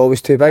 The ball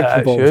was too big. It's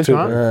the ball huge, was too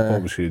man. The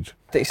ball was huge.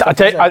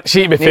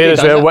 See, to be fair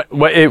as well,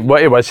 what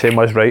he was saying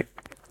was right.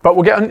 But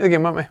we'll get into the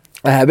game, won't we?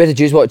 Where did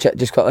you watch it,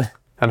 just quickly?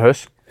 In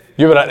house.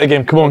 You were at the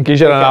game. Come on, give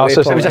your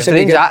analysis. It was a Listen,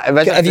 strange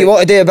If you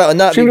want to do a bit on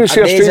that, Seemed to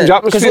see a strange because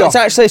atmosphere. it's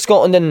actually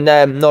Scotland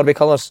and Norway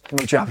colours.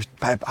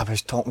 I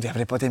was talking to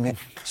everybody, mate.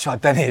 So I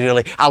didn't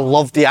really. I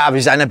loved it. I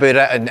was in about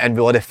it and with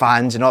all the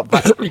fans and all.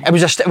 But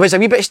it was a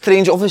wee bit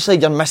strange. Obviously,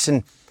 you're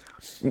missing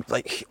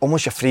like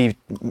almost your three,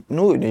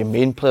 no your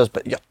main players,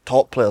 but your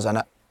top players in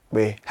it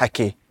with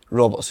Hickey,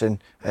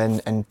 Robertson,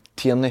 and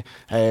Tierney.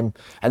 And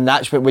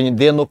that's when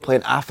they're not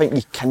playing. I think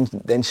you can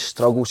then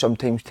struggle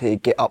sometimes to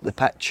get up the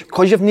pitch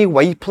because you've no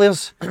wide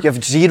players. You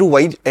have zero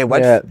width.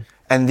 Yeah.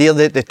 And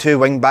they're the two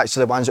wing backs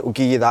are the ones that will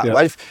give you that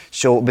width.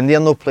 So when they're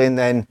not playing,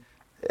 then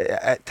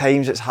at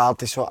times it's hard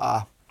to sort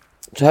of.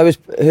 So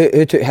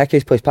who took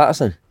Hickey's place?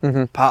 Patterson.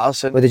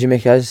 Patterson. What did you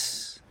make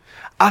his?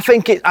 I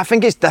think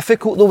it's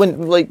difficult though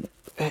when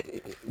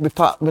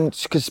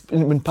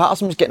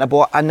Patterson was getting a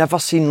ball, I never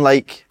seen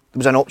like there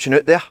was an option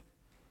out there.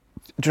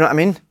 Do you know what I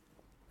mean?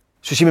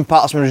 So see when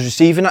Patterson was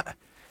receiving it,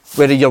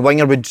 where your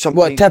winger would something.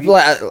 What typical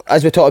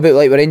as we talked about,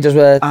 like with Rangers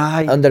were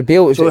under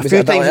Bale. So a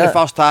few times in the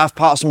first. first half,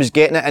 Patterson was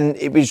getting it and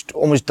it was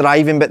almost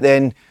driving, but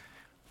then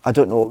I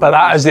don't know. But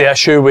that is the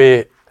issue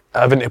with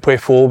having to play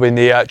full when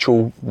the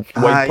actual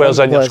wide players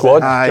in your squad.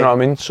 Do you know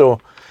what I mean? So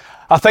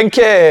I think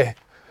at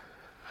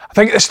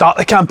the start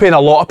of the campaign, a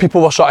lot of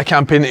people were sort of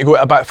campaigning to go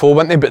to a back four,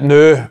 weren't they? But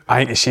now I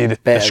think you see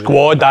the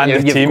squad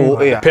and the team,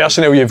 the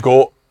personnel you've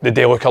got, they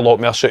do look a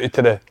lot more suited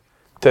to the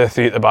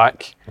three at the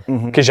back.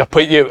 Because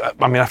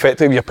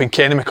effectively you're playing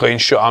Kenny McLean,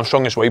 Stuart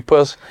Armstrong as wide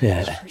players.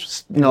 Yeah.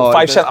 No,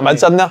 5 centre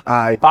mids in there.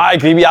 Aye. But I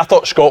agree with you. I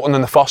thought Scotland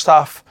in the first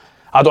half,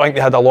 I don't think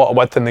they had a lot of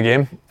width in the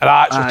game. And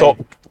I actually thought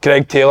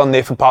Greg Taylor and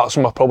Nathan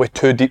Patterson were probably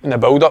too deep in the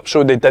build-up,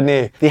 so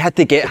they had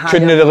to get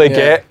couldn't really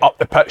get up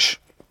the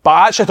pitch. But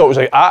I actually thought it was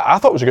I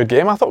thought it was a good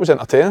game. I thought it was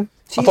entertaining.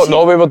 I thought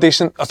Norway were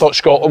decent. I thought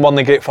Scotland won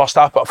the great first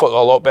half, but I thought they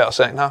were a lot better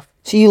second half.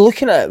 See, you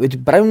looking at it,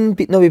 would Brown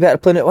not be better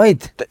playing it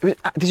wide?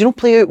 Did you not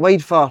play out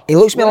wide for? He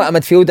looks more like a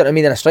midfielder to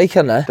me than a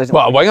striker now.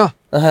 What, a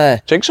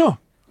winger? Jigsaw. so?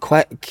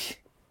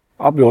 Quick.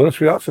 I'll be honest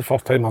with you, that's the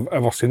first time I've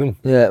ever seen him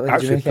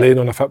actually playing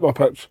on a football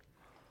pitch.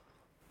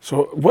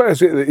 So what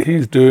is it that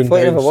he's doing? Thought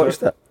you never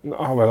watched it?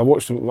 Oh, well, I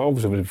watched him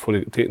obviously before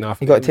he got taken off.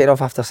 He got taken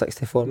off after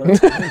 64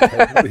 minutes. He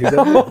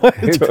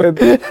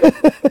did.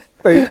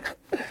 Like,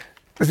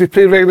 does he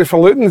play regularly for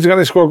Luton? Is he going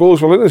to score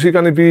goals for Luton? Is he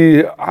going to be...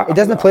 He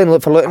doesn't play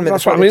for Luton.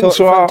 That's what I mean.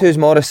 So front two's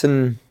Morris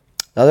and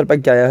the other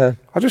big guy.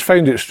 I just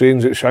find it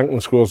strange that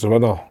Shankland scores the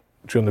winner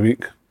during the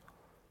week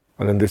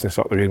and then doesn't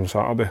start the game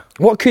Saturday.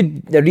 What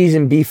could the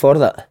reason be for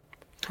that?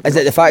 Is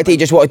it the fact that he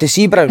just wanted to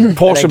see Brown?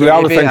 Possibly, I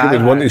would think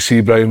he'd want to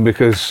see Brown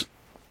because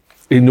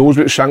he knows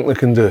what Shankland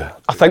can do.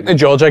 I think the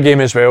Georgia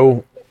game as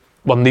well,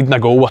 we're needing a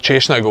goal, we're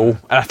chasing a goal,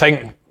 and I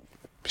think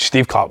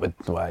Steve Clark would,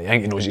 I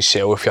think he knows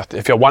himself,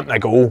 if you're wanting a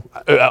goal,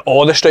 out of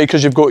all the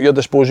strikers you've got at your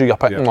disposal, you're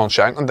picking on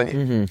Shankland,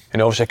 didn't you? And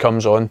he obviously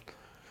comes on,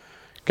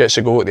 gets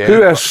a goal at the end.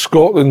 Who is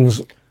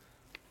Scotland's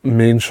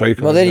main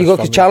striker? Well, there you go,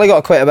 because Charlie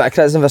got quite a bit of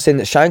criticism for saying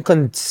that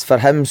Shankland's, for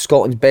him,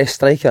 Scotland's best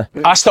striker.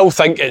 I still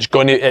think it's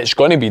going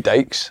to be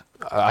Dykes.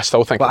 I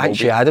still think But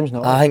actually Adams,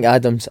 no. I think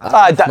Adams. but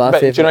my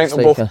do you favourite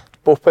think they'll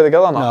both play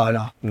together or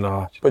not?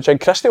 No. But do you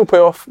think Christie will play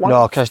off one?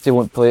 No, Christie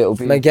won't play. It'll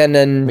be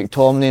McGinn and...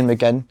 McTominay and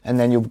McGinn, and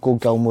then you'll go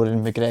Gilmore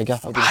and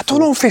McGregor. I don't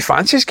know if he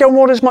fancies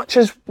Gilmore as much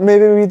as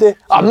maybe we do.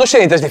 I'm not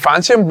saying he doesn't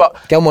fancy him, but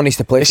Gilmore needs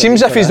to play. it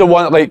seems if he's the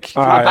one, like,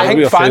 I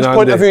think fans'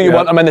 point of view, you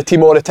want him in the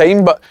team all the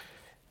time, but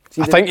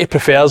I think he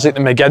prefers it.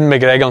 McGinn,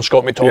 McGregor and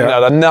Scott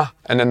McTominay are in there,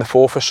 and then the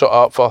fourth is sort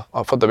of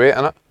up for debate,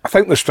 innit? I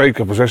think the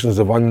striker position is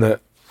the one that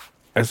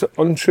is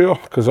unsure,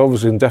 because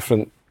obviously in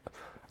different...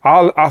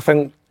 I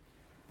think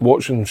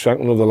watching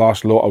Shankland over the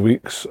last lot of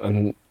weeks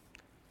and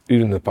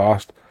even in the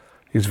past,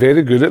 He's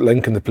very good at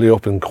linking the play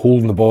up and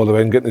holding the ball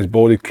around, getting his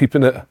body,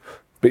 keeping it.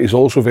 But he's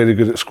also very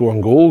good at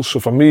scoring goals. So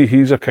for me,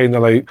 he's a kind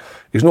of like,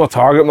 he's not a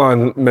target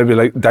man, maybe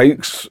like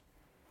Dykes,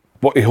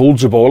 but he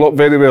holds the ball up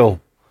very well,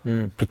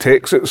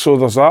 protects it. So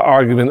there's that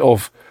argument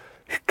of,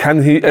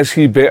 is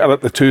he better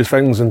at the two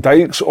things than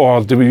Dykes,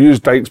 or do we use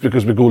Dykes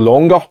because we go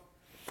longer?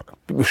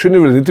 But we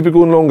shouldn't really need to be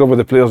going longer with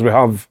the players we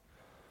have.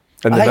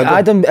 In the I think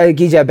middle. Adam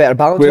gives you a better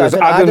balance. Whereas I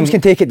think Adams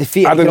can take it to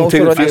feet. Adam and can can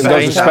take also the run feet and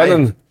it does the side.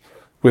 spinning.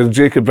 Where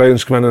Jacob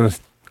Brown's come in, and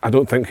I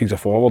don't think he's a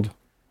forward.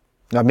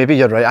 No, maybe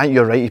you're right. I think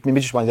you're right.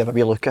 Maybe just wanted to have a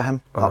wee look at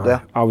him up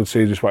there. I would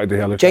say just wanted to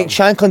have a look Jake at him.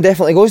 Shanklin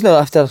definitely goes now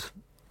after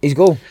his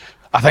goal.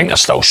 I think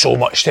there's still so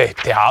much to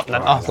happen,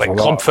 isn't there? Like a club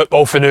lot.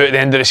 football for now at the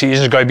end of the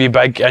season is going to be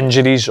big.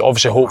 Injuries,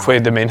 obviously, hopefully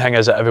the main thing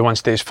is that everyone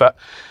stays fit.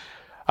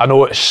 I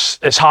know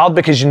it's hard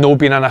because you know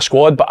being in a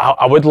squad, but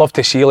I would love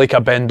to see like a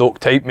Ben Doak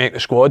type make the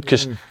squad,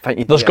 because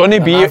there's going to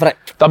be,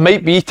 there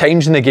might be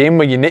times in the game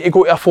where you need to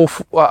go to a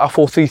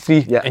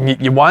 4-3-3,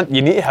 and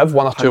you need to have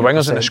one or two 100%.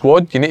 Wingers in the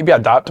squad. You need to be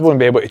adaptable and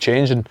be able to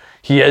change, and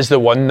he is the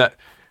one that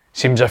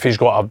seems as if he's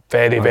got a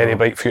very, very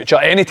bright future.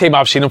 Any time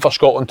I've seen him for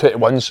Scotland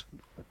 21s,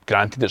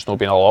 granted it's not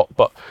been a lot,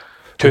 but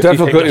two or three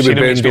times I've seen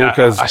him, he's been a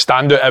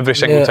standout every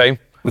single time.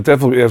 The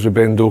difficulty is with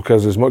Ben Doak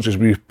is, as much as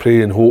we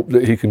pray and hope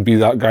that he can be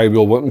that guy we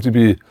all want him to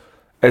be,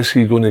 is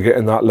he going to get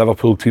in that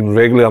Liverpool team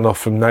regularly enough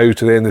from now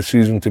to the end of the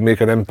season to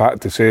make an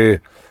impact, to say,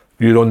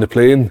 you're on the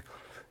plane?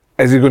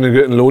 Is he going to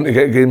get on loan to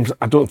get games?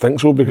 I don't think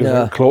so,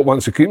 because Klopp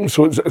wants to keep him,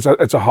 so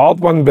it's a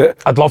hard one.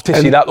 But I'd love to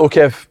see that though,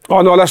 Kev.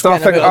 Oh no, listen, I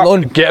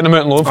think getting him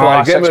out on loan for the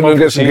last 6 months.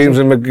 Get some games,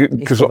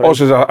 because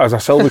us as a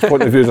selfish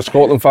point of view, as a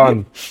Scotland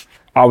fan,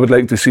 I would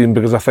like to see him,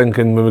 because I think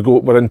when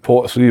we're in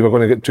pot 3, we're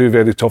going to get two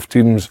very tough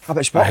teams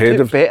ahead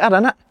of. Better,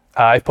 innit?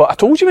 Aye, I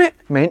told you, mate.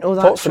 Mental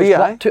that. Pot 3,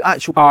 aye.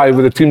 Aye,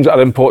 with the teams that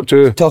are in pot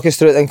 2. Talk us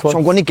through it then, So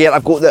I'm going to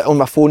I've got that on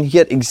my phone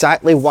here,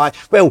 exactly why.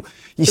 Well,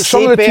 you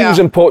some say of the better. teams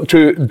in pot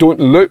 2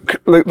 don't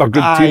look like they're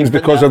good teams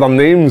because of their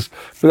names,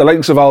 but the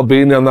likes of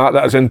Albania and that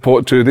is in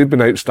pot 2, they've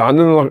been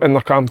outstanding in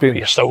their campaign.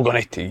 You're still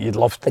going to, you'd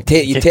love to.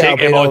 You'd take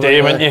them all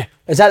day, wouldn't you?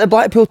 Is that the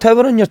Blackpool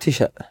Tower on your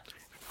t-shirt?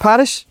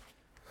 Paris?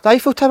 The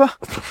Eiffel Tower?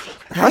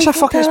 That's a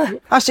fucking,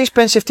 that's an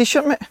expensive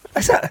t-shirt, mate.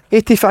 Is it?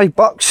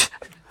 $85.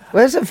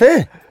 Where's it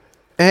for?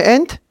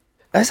 End?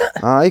 Is it?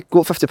 Aye,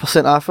 got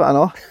 50% off it, I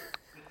know.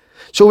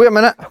 So wait a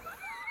minute.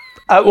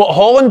 What,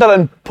 Holland are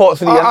in pot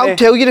 3, I'll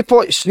tell you the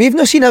pots. We've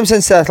not seen him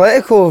since the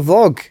Atletico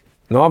vlog.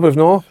 No, we've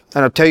not.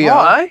 And I'll tell you.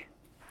 Aye.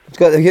 He's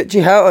got the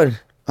Gucci hat on.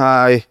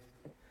 Aye.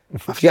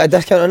 Have you got a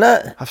discount on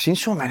that? I've seen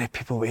so many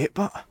people wait,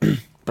 but.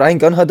 Brian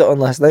Gunn had it on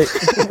last night.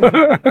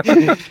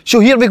 So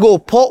here we go.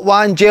 Pot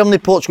 1, Germany,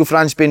 Portugal,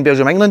 France, Spain,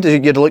 Belgium, England. Is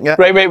you're looking at?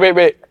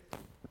 Right.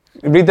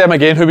 Read them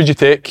again. Who would you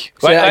take?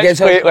 Let's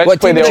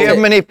play the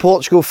Germany,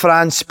 Portugal,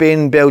 France,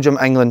 Spain, Belgium,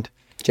 England.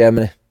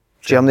 Germany.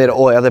 Germany are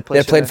all other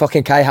places. They're playing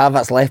fucking Kai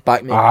Havertz left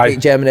back, mate. Aye. Take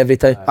Germany every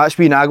time. That's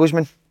wee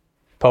Nagelsmann.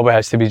 Probably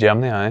has to be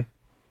Germany, aye.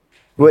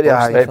 What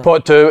the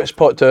Pot 2, it's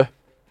pot 2.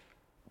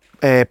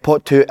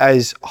 Pot 2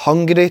 is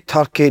Hungary,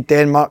 Turkey,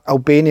 Denmark,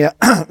 Albania,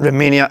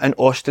 Romania and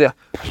Austria.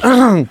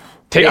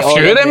 Take a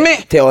few of them,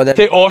 mate.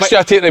 Take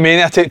Austria, take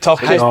Romania, take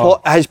Turkey.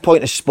 His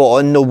point is spot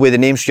on though with the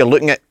names. So you're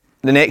looking at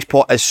the next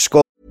pot is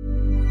Scotland.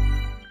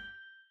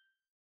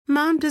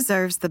 Mom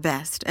deserves the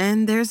best,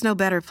 and there's no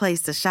better place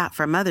to shop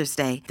for Mother's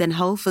Day than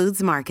Whole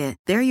Foods Market.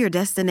 They're your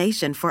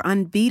destination for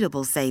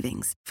unbeatable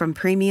savings, from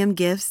premium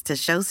gifts to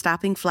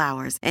show-stopping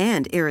flowers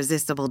and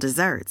irresistible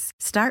desserts.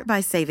 Start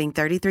by saving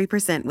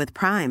 33% with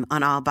Prime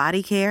on all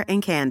body care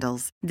and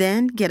candles.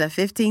 Then get a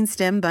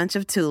 15-stem bunch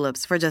of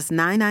tulips for just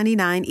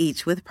 $9.99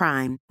 each with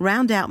Prime.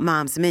 Round out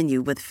Mom's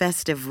menu with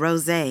festive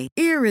rosé,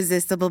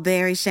 irresistible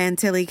berry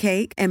chantilly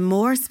cake, and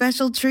more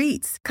special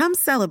treats. Come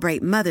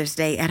celebrate Mother's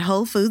Day at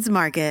Whole Foods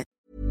Market.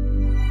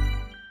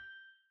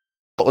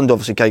 Scotland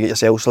obviously can't get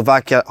yourself.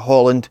 Slovakia,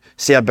 Holland,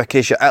 Serbia,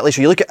 Croatia, Italy.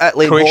 So you look at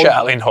Italy and Croatia, Holland.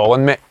 Italy and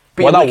Holland, mate.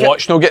 But What you I look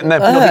watch, no getting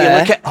them. No, but you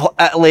look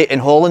at Italy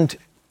and Holland.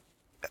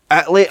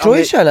 Italy,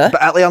 Croatia,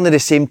 but Italy aren't the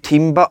same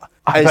team, but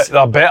But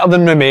they're better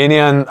than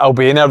Romania and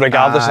Albania,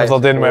 regardless if they're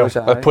doing well.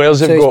 The players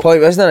So have his got.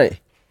 point, wasn't it?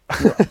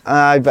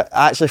 aye, but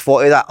I actually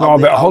thought of that. No,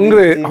 but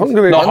Hungary. No,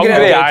 Hungary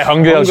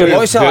are good.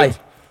 What's it like?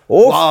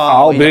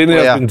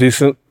 Albania has been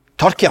decent.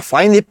 Turkey are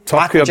flying. They Turkey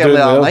are battered Germany doing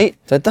the other well. night.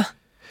 Did they?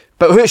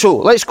 But so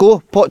let's go.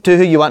 Pot 2,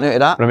 who you want out of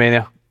that?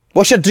 Romania.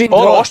 What's your dream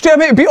Oh, draw? Austria,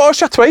 mate. Beat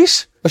Austria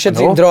twice. What's your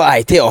dream draw?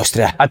 Aye, take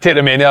Austria. I'd take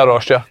Romania or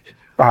Austria.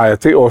 Aye, I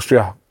take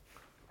Austria.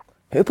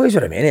 Who plays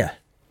with Romania?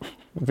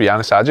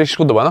 Rihanna Sadji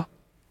scored the winner.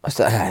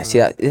 See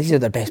that? These are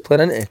their best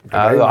player, isn't it?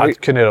 I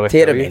couldn't really.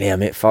 Take Romania,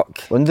 mate.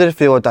 Fuck. Wonder if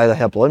they all died of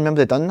hair blood. Remember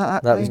they done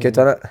that? That was good,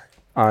 wasn't it?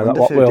 Aye, that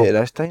Wonder if worked they did it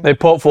well. this time. Now,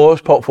 pot 4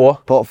 is pot 4.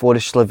 Pot 4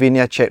 is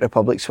Slovenia, Czech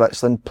Republic,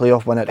 Switzerland.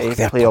 Playoff winner A,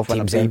 they're playoff top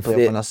winner teams, B, aren't playoff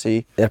they? winner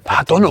C.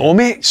 I don't know,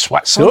 mate.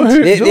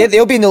 Switzerland.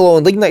 They'll be in the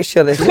Lowland League next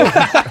year. Do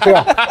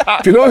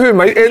you know who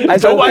might end? I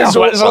don't want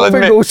Switzerland,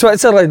 mate. Go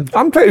Switzerland.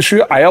 I'm pretty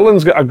sure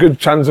Ireland's got a good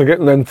chance of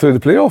getting in through the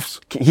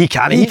playoffs. He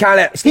can't. He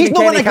can't. He's not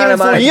going to get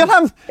it hear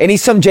him. He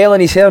needs some gel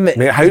in his hair, mate.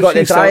 Mate, He's got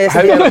the driest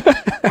hair.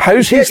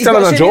 how's he He's still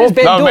got in a serious job?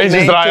 bed, No, don't mine's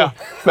mate. is drier.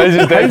 Mine's is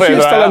How's definitely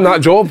he still in drier.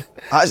 that job?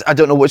 I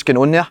don't know what's going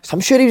on there. I'm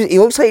sure he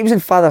looks like he was in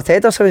Father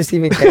Ted or something,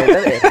 Stephen Kenny,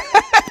 doesn't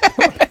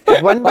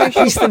he? Win by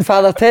He's in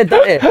Father Ted,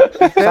 doesn't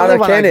he? Barely Father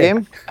won a Kenny.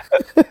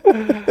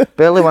 game.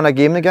 Barely won a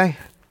game, the guy.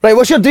 Right,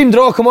 what's your dream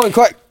draw? Come on,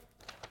 quick.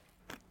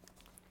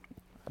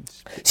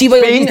 See, while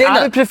he's Spain, doing I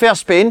that. would prefer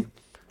Spain.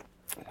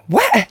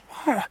 What?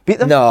 Beat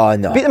them. No.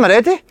 Beat them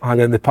already. And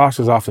then the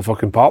passes off the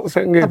fucking park the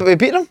second game. But we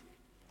beat them.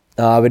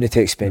 No, I wouldn't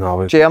take Spain.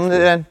 No, Germany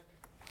then.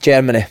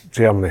 Germany.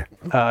 Germany.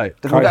 Aye.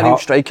 They've not got a real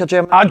striker,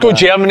 Germany. I'd go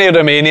Germany,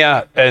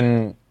 Romania,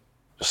 and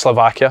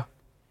Slovakia.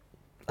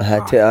 I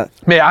had to that.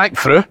 Mate, I think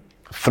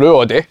through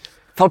all day.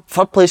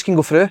 Third place can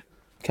go through.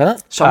 Can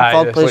it? Some Aye,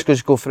 third it's place like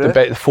goes go through.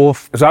 The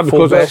fourth. Is that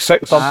because it's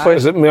six? third place?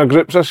 Is it more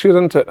groups this year,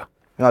 isn't it?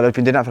 No, they've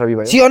been doing that for a wee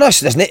while. See,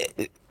 honest, there's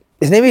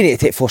no way need to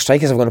take 4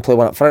 strikers if we're going to play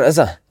one up front, is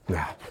there?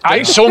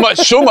 I think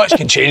so much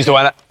can change though,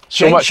 innit?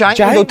 So much.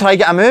 Shankland will try to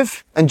get a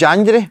move in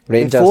January.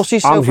 Rangers. He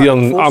forces I'm himself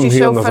hearing force there's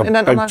himself a into big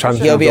international chance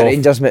season. He'll be at Rangers.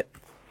 Rangers, mate.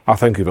 I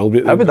think he will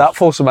be. How would that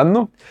force him in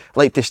though?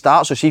 Like to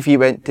start, so see if he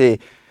went to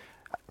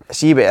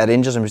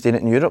Rangers and was doing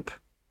it in Europe,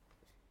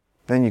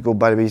 then you go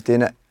by the way he's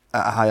doing it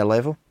at a higher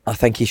level. I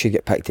think he should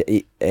get picked at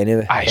 8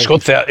 anyway. Aye, he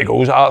scored 30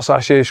 goals at Hearts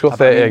last year. He scored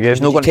 30 again.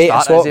 He's not going to Take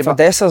a start, swap is he? for But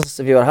Dessers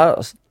if you were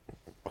Hearts.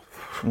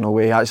 no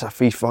way, that's a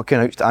free fucking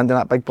outstanding,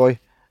 that big boy.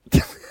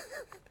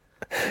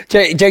 Do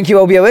you think he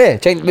will be away?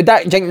 Do you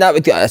think that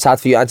would... It's hard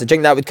for you to answer. Do you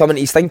think that would come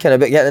into his thinking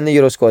about getting in the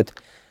Euro squad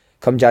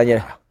come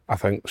January? I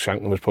think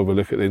Shankland would probably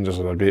look at Rangers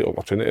as a great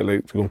opportunity,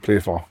 like to go and play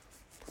for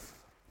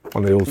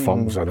one of the old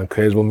firms. An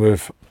incredible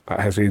move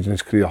at his age in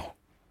his career,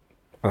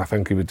 and I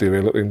think he would do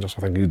well at Rangers.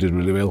 I think he'd do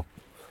really well.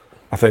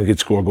 I think he'd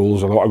score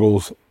goals, a lot of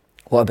goals.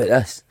 What about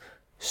this?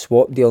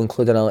 Swap deal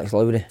including Alex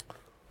Lowry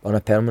on a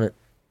permanent.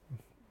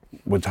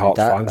 Would Hearts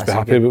That- fans that's be a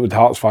happy? good- Would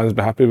Hearts fans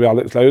be happy with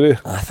Alex Lowry?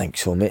 I think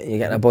so, mate. You're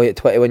getting a boy at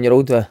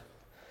 21-year-old with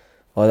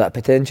all that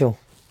potential.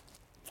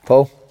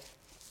 Paul,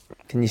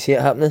 can you see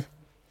it happening?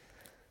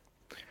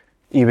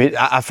 You would,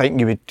 I think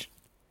you would.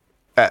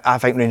 I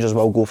think Rangers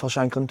will go for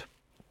Shankland.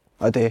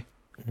 I do.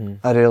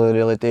 I really,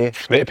 really do.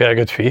 Might pay a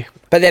good fee.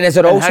 But then is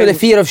there And also how- the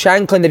fear of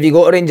Shankland if you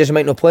go to Rangers you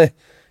might not play?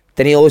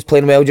 Danilo's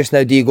playing well just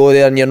now. Do you go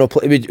there and you're not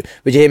play,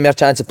 would you have more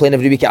chance of playing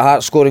every week at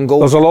Hearts scoring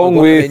goals? There's a long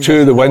or going way Rangers to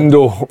the and all?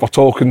 window. We're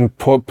talking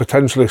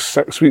potentially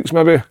 6 weeks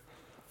maybe.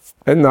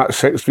 In that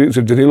 6 weeks,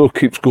 if Danilo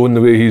keeps going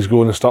the way he's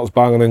going and starts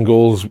banging in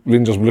goals,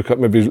 Rangers will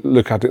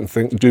look at it and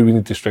think, do we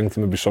need to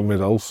strengthen maybe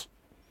somewhere else?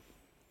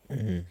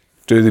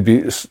 Do they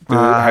beat?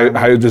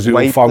 How does the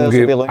White old firm players will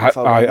game? be looking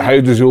for that, How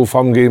does the old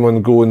firm game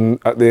on going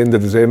at the end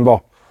of December?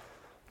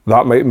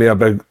 That might be a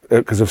big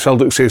because if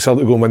Celtic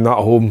go and win that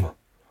at home,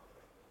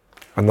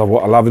 and they're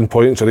what 11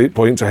 points or 8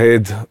 points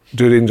ahead,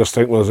 do Rangers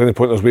think well, there's any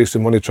point in us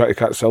wasting money trying to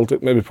catch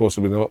Celtic? Maybe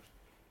possibly not.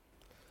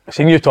 I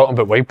seen you talking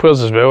about white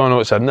players as well. I know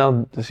it's in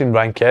there. I've seen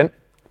Ryan Kent.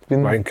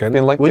 Ryan Kent.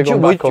 Been linked Would to you,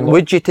 going back on.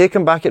 would you take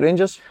him back at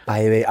Rangers?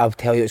 By the way, I'll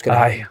tell you what's going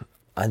to Aye. happen.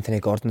 Anthony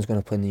Gordon's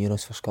going to play in the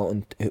Euros for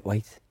Scotland out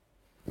wide.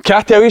 Can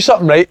I tell you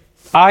something, right?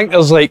 I think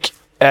there's like,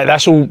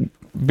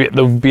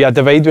 there'll be a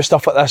divide with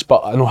stuff like this,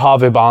 but I know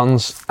Harvey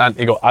Barnes,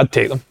 I'd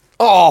take them.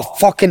 Oh,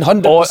 fucking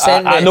 100%. Oh,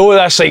 I mate. know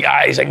that's like,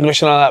 he's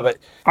English and all that, but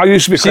I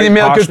used to be see quite the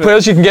amount of good passionate.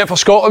 players you can get for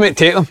Scotland, mate,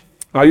 take them.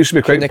 I used to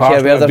be quite Couldn't care where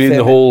passionate they're being the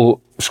from,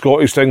 whole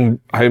Scottish thing,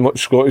 how much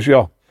Scottish you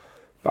are.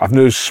 But I've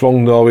now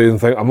swung the other way and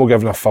think, I'm not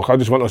giving a fuck, I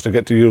just want us to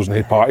get to Euros and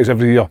have parties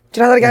every year.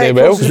 Do you know that guy? They that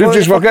will. posts his We've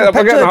just fucking forget- picture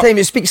forget all the that. time.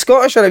 He speaks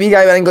Scottish or a wee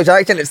guy with an English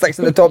accent that sticks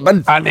in the top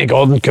bin. Anthony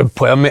Gordon could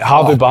play him, mate.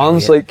 Harvey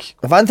Barnes, mate. like,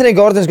 If Anthony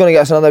Gordon's going to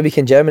get us another week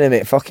in Germany,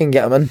 mate, fucking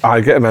get him in.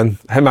 Aye, get him in.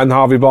 Him and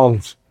Harvey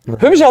Barnes.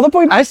 who was the other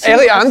boy?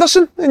 Elliot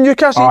Anderson in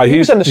Newcastle. Aye, he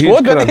was in the he's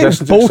squad, kinda wasn't he?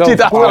 distanced Bolted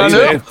himself. after Aye, an he's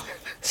hour. dead.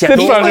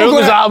 Did for an hour,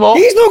 was that him all?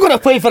 He's not going to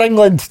play for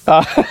England.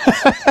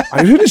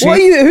 Aye, who does What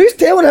are he? who's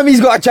telling him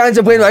he's got a chance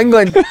of playing for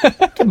England?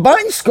 Get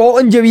back in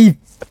Scotland, you wee.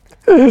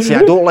 See,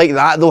 I don't like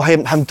that though.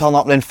 Him turn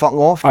up and then fucking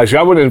off. Aye, see,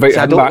 I wouldn't invite See,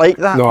 I him don't back. like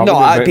that. No, I No,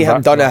 wouldn't I'd invite be him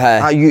back. done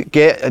Ah, it.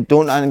 you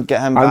don't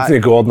get him Anthony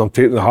back. Gordon, I'm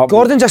taking the heart.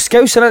 Gordon's a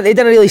Scouser, innit? They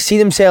didn't really see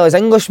themselves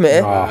as English,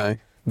 mate. Aye.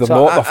 They're So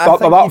not, I they're think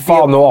that he'd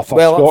far be north, they're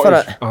well up for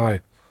Scottish. Aye.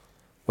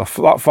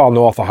 They're that far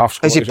north, they're half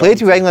Scottish. Has he played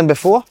for England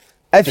before?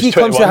 If he He's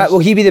comes to 21. will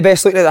he be the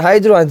best looking at the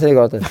Hydro, Anthony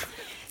Gordon?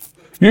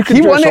 You could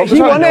He dress won up it. as He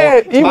that, won no?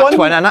 it. He My won.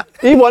 twin, innit?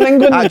 He won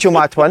England. Actual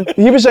my twin.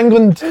 He was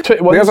England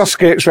 21. There's a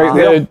sketch right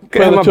Yeah, there. Get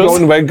play him the a tours.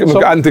 blonde wig and we've So-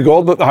 got Anthony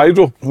Gordon at the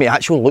Hydro. Mate,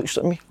 actually looks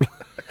at me.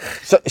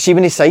 So, see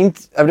when he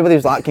signed, everybody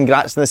was like,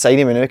 congrats on the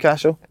signing with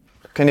Newcastle.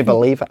 Couldn't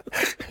believe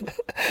it.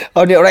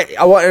 Oh, no, right.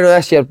 I want to know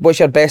this year. What's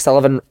your best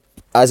 11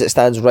 as it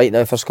stands right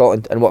now for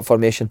Scotland and what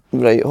formation?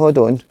 Right, hold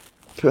on.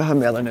 Put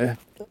him early now.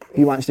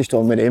 He wants to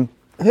storm with him.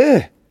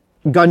 Who?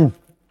 Gunn.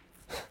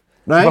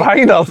 Right?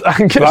 Brian, I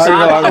think it's-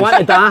 I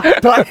want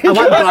that. I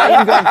want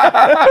Brian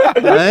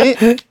Gunn.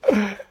 Right?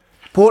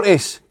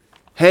 Portis,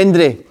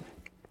 Hendry,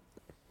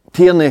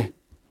 Tierney,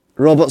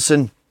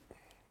 Robertson,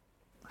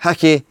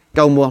 Hickey,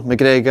 Gilmore,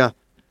 McGregor,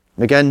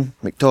 McGinn,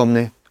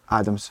 McTominay,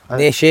 Adams.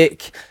 No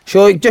shake.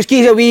 So just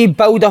give us a wee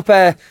build up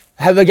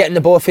how we're getting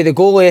the ball for the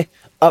goalie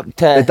up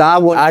to The dad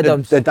won't,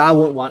 Adams. the dad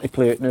won't want to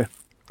play it now.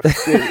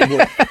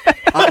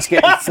 That's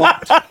getting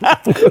fucked.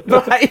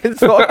 Brian's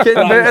fucking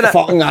booting it.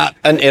 Fucking that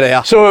into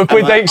there. So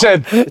play Dykes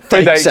in.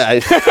 Play Dykes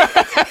Dykes. it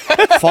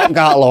is. Fuck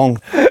that long.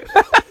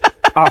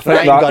 I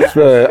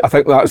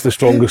think that's the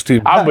strongest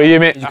team. I'm with you,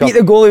 mate. Beat the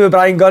goalie with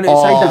Brian Gunn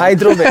outside the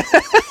Hydro, mate.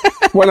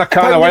 Win a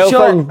can of Pound wild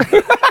the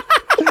thing.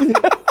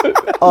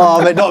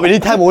 Oh, mate, no, we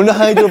need him on the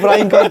Hydro,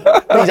 Brian Gunn.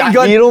 He's a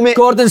Gunn, hero, mate.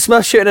 Gordon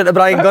Smith shooting into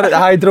Brian Gunn at the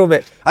Hydro,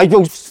 mate. I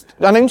will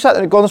announce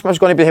that Gordon Smith's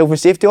going to be the health and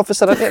safety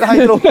officer at the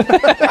Hydro.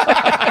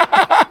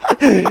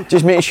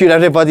 Just making sure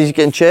everybody's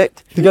getting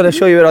checked. He's going to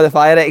show you where all the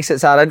fire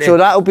exits are, isn't he? So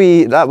that will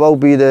be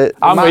the.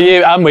 I'm with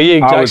you. I'm with you. I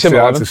would Jackson say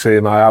that's 11. the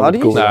same. I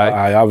would go.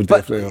 Aye. I would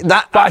But definitely.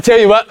 that. But I tell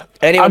you what,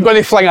 Anyone- I'm going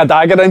to fling a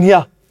dagger in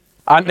here.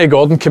 Anthony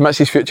Gordon commits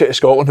his future to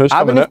Scotland. Who's I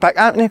coming wouldn't out? pick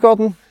Anthony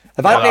Gordon.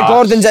 If Anthony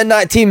Gordon's in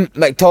that team,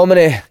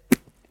 McTominay.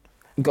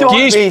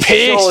 He's Be so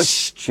pace.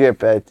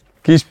 stupid.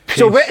 He's pace.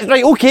 So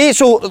right, okay.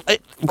 So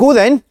go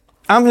then.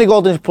 Anthony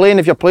Gordon's playing.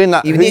 If you're playing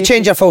that, You need to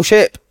change your full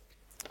shape.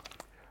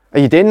 Are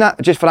you doing that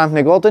just for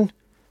Anthony Gordon?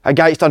 A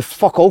guy that's done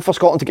fuck all for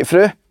Scotland to get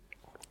through.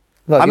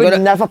 Look, I you're would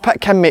gonna- never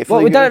pick him, mate. For What,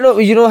 the we don't Euros. know,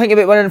 you don't think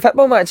about winning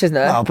football matches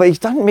now? No, but he's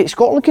done, mate.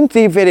 Scotland can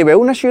do very well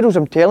in this Euros.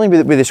 I'm telling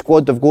you, with the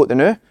squad they've got to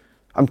now.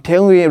 I'm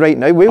telling you right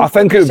now. I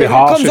think it would be If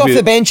harsh comes if off you-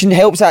 the bench and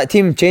helps that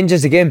team,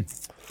 changes the game.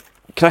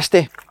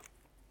 Christie,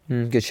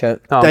 Good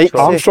shout. Dykes,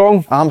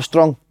 Armstrong.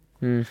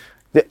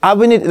 I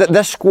wouldn't.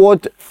 This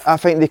squad, I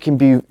think they can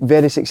be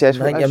very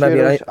successful. I think in you this may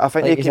be Euros. right. I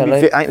think I they think can be.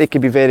 you're right. I think they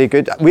can be very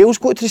good. Wales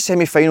got to the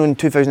semi-final in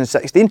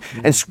 2016,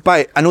 and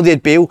but I know they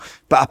had Bale,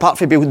 but apart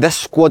from Bale, this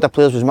squad of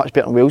players was much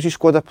better than Wales'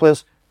 squad of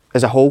players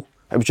as a whole.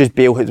 It was just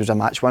Bale who was a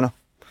match winner.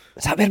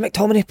 Is that where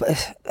McTominay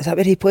plays? Is that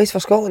where he plays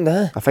for Scotland?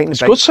 I think the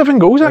Scored 7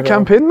 goals that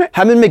campaign, mate.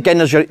 him and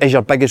McGinn is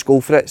your biggest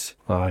goal threats.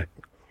 Aye.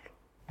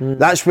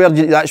 That's where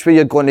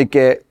you're going to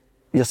get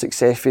your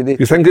success for the.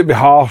 You think it'd be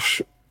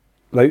harsh,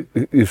 like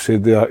you've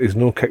said there, he's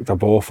no kicked a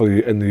ball for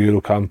you in the Euro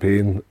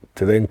campaign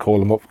to then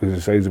call him up because he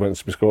decides he wants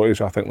to be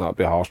Scottish? I think that'd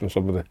be harsh on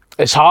somebody.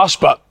 It's harsh,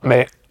 but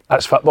mate,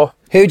 that's football.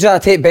 Who'd you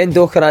rather take, Ben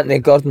Doak or Anthony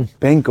Gordon?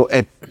 Ben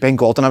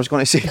Gordon, I was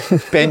going to say.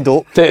 Ben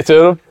Doak. Take it to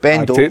them.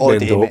 Ben I'd Doak take all Ben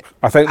day, Doak. mate.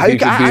 I think he could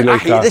be I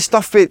like hate a- this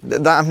stuff with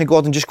that Anthony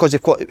Gordon just because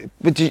they've got.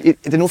 But they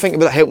don't think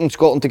about it helping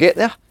Scotland to get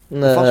there in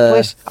the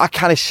first place. I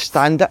can't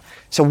stand it.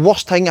 It's the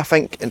worst thing I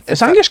think.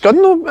 Is Angus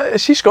Gunn though?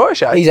 Is he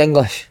Scottish? He's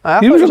English.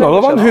 He was another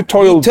one who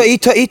toiled. He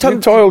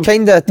turned toiled.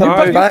 kind of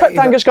Aye. back. Picked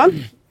Angus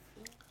Gunn.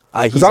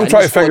 Because I'm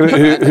trying to figure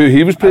out who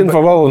he was playing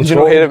for. Well, Did you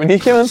not hear it when he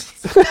came in?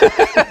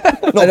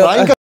 No,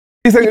 Brian.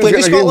 Do you think He played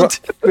for Scotland.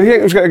 Do you think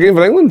he was getting a game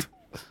for England?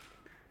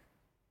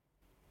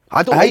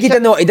 I don't I like think he it.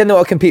 didn't know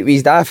how to compete with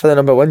his dad for the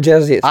number 1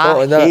 jersey at I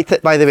Scotland. hate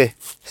it, by the way.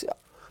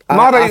 Am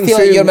I right I in feel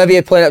like saying- you're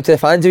maybe playing up to the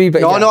fans a wee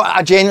bit. No, yeah. no,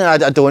 I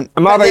genuinely I don't.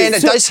 Am I But then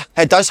right?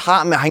 it does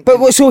happen. I think.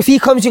 But so if he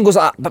comes and goes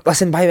like, but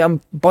listen, by the way,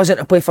 I'm buzzing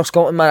to play for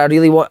Scotland, man. I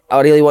really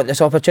want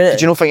this opportunity.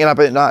 do you know thinking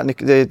about that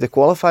in the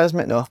qualifiers,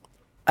 mate? No.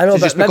 I know,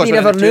 It's but just because maybe you we're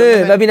in never the knew.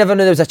 tournament. Maybe you never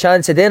knew there was a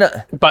chance of doing it.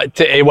 But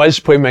he was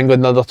playing with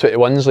England under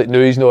 21s. Like, now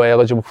he's not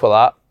eligible for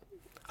that.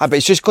 But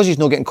it's just because he's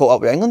not getting caught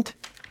up with England.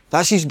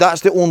 That's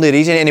the only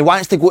reason, and he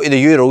wants to go to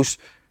the Euros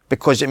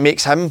because it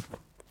makes him.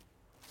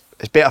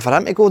 It's better for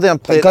him to go there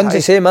and play. But Gunn's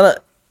the same, innit?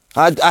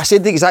 I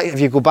said the exact. If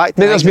you go back,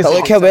 to Mate, there's the been- But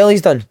look how well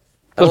he's done.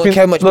 And look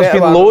how much there's better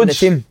been we are in the loads.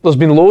 team. There's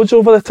been loads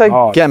over the time.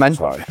 Oh, Get him in.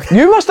 sorry.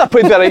 You must have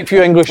played the right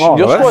few English Oh, in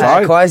your that's squad.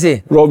 right.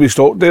 Quasi. Robbie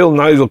Stockdale,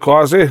 Nigel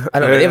Quasi. I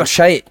know, but they were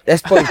shite.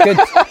 This boy's good.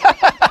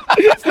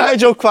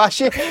 Nigel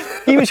Quashie,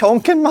 he was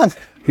honking, man.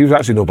 He was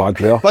actually no bad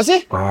player. Was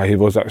he? Aye, he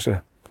was actually.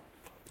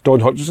 Don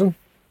Hutchison,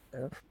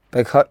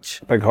 Big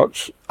Hutch. Big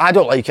Hutch. I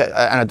don't like it,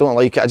 and I don't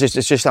like it. It's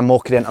just a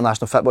mockery of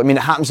international football. I mean,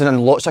 it happens in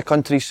lots of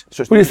countries.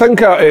 So it's What do you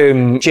think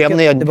of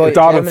Germany and The boy-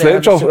 Darren Germany,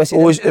 Fletcher? what's he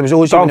always, it was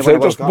always Darren when they won the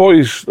Fletcher's World Cup.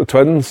 boys, the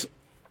twins?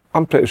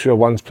 I'm pretty sure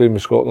one's playing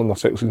with Scotland under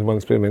 16s,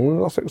 one's playing with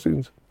England under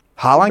 16s.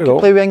 Haaland You could know.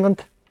 play with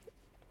England.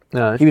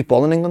 Aye. He was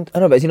born in England. I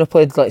know, but has he not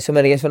played like so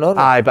many against Norway?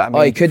 Aye, but I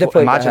mean, he could have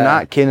played. Imagine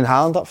that, Kane and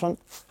Haaland up front.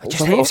 I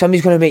just think if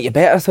somebody's going to make you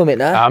better, though, mate.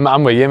 Nah.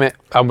 I'm with you, mate.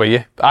 I'm with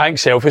you. I think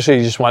selfishly,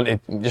 you just want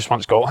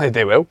Scotland to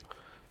do well.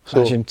 So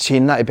Imagine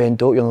saying that to Ben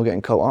Doak, you're not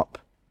getting caught up.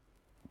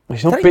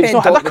 he's I not, think but he's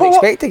not Ben had a Doak would call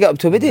up. expect to get up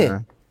to, would he? Yeah.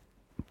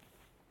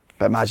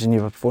 But imagine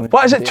you were phoning.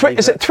 What is it?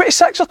 Is it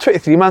 26 or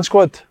 23 man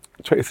squad?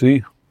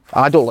 23.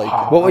 I don't like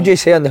it. What would you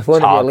say on the phone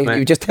if hard, you mate.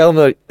 would just tell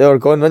them they were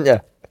going, wouldn't you?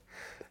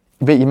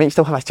 But you might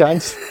still have a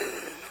chance.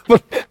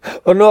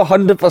 We're not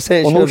 100% Well,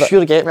 sure. no, but-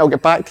 sure, get me. I'll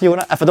get back to you on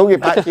it. If I don't get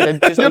back to you, then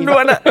just You're leave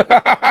not it. in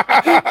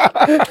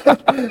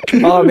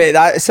it. Oh, mate,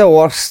 that's the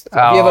worst.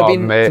 Have you ever Oh,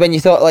 been, mate. when you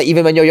thought, like,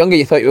 even when you were younger,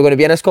 you thought you were going to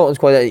be in a Scotland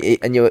squad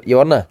and you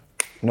weren't?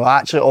 No, I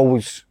actually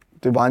always,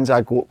 the ones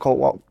I got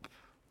caught up,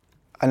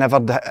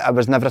 I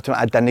was never a team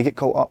I didn't get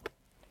caught up.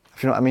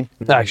 If you know what I mean?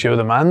 Actually, you're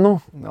the man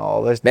though.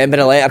 No, there's Remember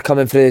a letter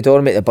coming through the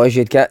door, mate, the buzz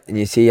you'd get, and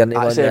you see you're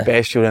that's the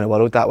best show in the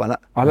world, that one.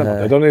 I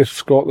never did any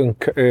Scotland.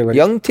 Like,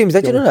 Young teams,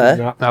 did you know that?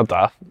 Nah. Not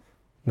that.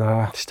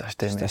 Nah. It's just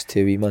doing That's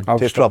too wee, man. I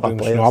was Two proper struggling.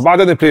 players. No, but I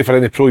didn't play for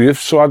any pro youth,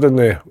 so I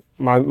didn't.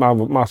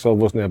 Myself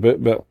wasn't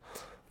about. But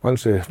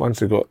once they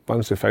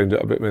found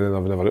out about me, then I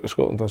was never out of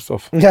Scotland and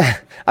stuff.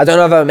 I don't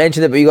know if I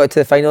mentioned it, but you got to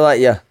the final that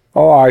year.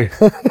 Oh, aye.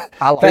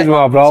 He's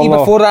my brother. See,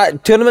 before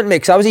that tournament, mate,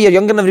 'cause I was a year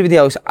younger than everybody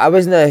else, I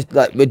wasn't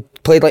like, we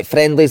played like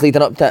friendlies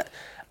leading up to it.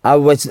 I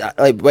was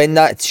like, when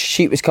that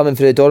sheet was coming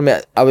through the door,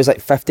 mate, I was like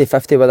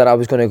 50-50 whether I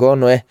was going to go or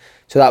no.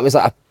 So that was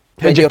like a.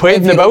 Did you play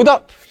in the build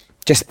up?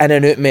 Just in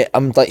and out, mate.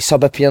 I'm like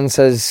sub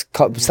appearances,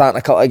 starting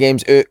a couple of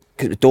games out.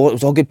 Cause it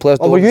was all good players.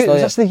 Oh, was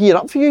this the year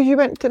up for you? You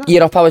went to that?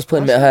 Year up, I was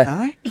playing, mate.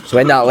 Aye. So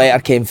when that letter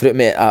came through,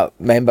 mate, I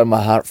remember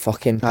my heart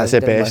fucking. That's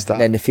the pounding, best, man.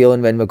 that. And then the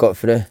feeling when we got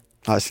through.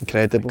 That's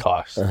incredible.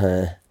 Class.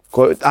 I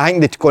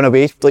think they'd gone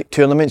away, like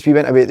tournaments, we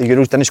went away at the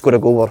Euros, didn't score a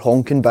goal, we're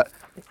honking, but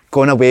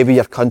going away with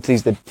your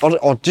country's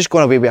or just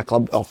going away with a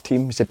club or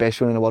team is the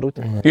best one in the world.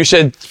 You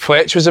said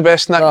Fletch was the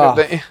best in that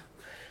group, didn't you?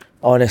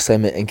 Honestly,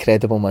 mate,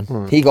 incredible,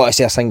 man. He got us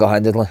there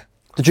single-handedly.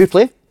 Did you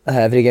play?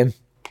 Every game.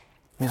 I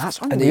mean, that's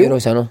In the unreal.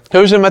 Euros, I know. Who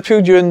was in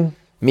midfield? You and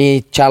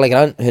Me, Charlie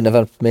Grant, who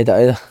never made it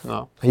either.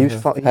 no. He was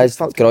fucked. His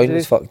groin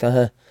was fucked,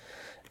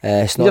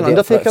 Snoddy,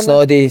 Undertaker, mate?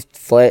 Snoddy,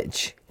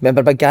 Fletch.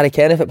 Remember big Gary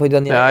Kenneth that played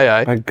on the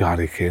Aye. Big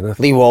Gary Kenneth.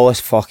 Lee Wallace,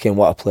 fucking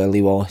what a player,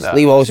 Lee Wallace. Yeah.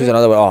 Lee Wallace was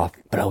another one. Oh,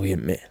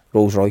 brilliant, mate.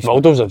 Rolls Royce.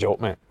 Waldo's a joke,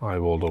 mate. Aye,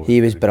 Waldo.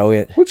 He was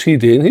brilliant. What's he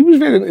doing? He was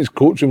very into his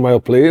coaching while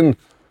playing.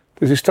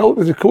 Does he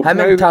coach Him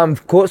now? and Tam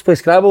Coates play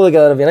Scrabble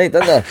together every night,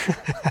 don't they?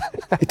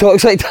 He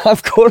talks like Tam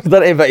Coates,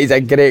 doesn't he? But he's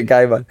a great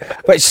guy, man.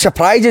 Which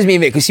surprises me,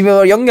 mate, because see, when we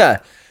were younger,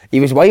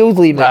 he was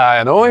wildly, mate.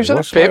 I know, he was in a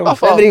What's paper wild?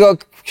 for Remember he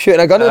got shooting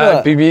a gun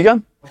at it? BB gun.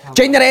 Do you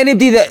think there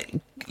anybody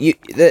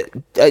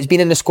that's been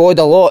in the squad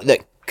a lot that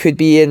could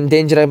be in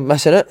danger of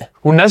missing it?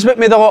 Well, Nisbet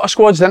made a lot of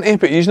squads, didn't he?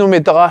 But he's not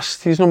made the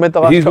last. He's not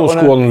He's cut not on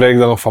it. scoring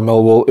regular enough for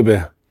Millwall to be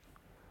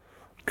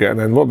getting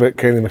in. What about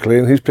Kenny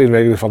McLean? He's playing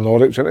regularly for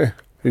Norwich, isn't he?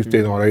 He's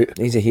doing all right.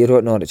 He's a hero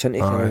at Norwich, isn't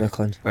he, Aye. Kenny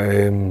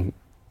McLean?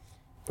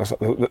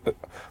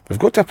 We've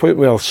got to a point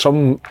where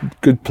some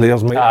good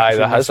players might. Aye,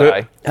 there has.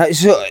 Aye.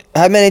 So,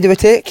 how many do we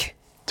take?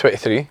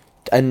 23.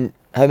 And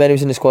how many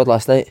was in the squad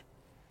last night?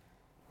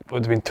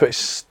 Would have been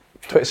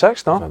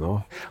 26, no? I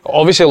know.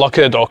 Obviously, luck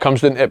of the draw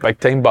comes down to it big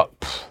time, but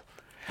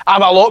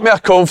I'm a lot more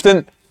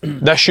confident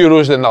this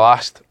Euros than the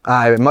last.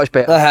 Aye, much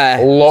better.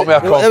 A lot more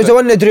It was the confident.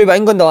 one that drew with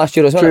England the last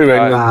Euros, wasn't True, it?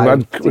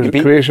 England. Was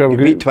it Croatia? You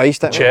beat twice,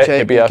 didn't you? Czech,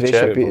 you beat us,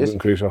 Czech. beat us.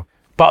 Croatia.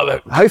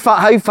 But How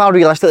far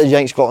realistic do you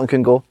think Scotland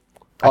can go?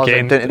 Or is it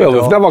Again, down to the Well,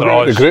 draw? we've never got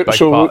out of the Draws, group, big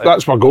so part.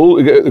 that's my goal,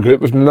 to get out of the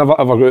group. We've never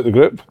ever got out of the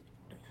group.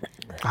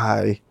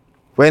 Aye.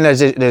 When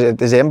is it?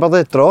 December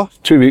the draw?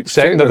 2 weeks.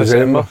 2nd of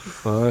December.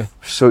 Aye.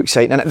 So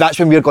exciting. And that's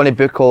when we're going to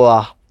book all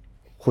our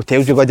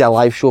hotels. We're going to do a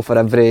live show for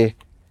every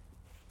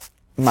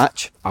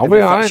match. I'll be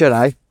aye. Sure,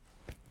 aye.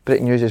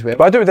 Breaking news as well.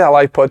 why do we do a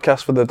live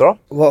podcast for the draw?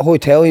 What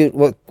hotel,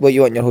 what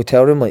you want in your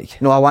hotel room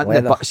like? No, I want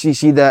Weather.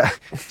 see the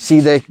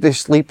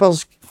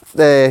sleepers,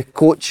 the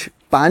coach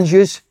bands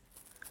use.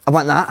 I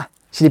want that.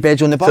 See the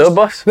beds on the Tour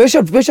bus. bus?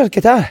 Where's your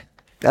guitar?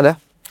 There.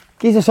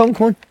 Give us a song,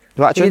 come on.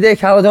 You want Can you to? do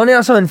Caledonia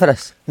or something for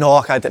us? No,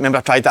 I can't remember.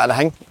 I tried that at the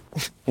thing.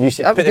 You used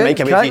to That put was the mic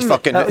good, away from his cracking,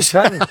 fucking that was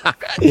nuts.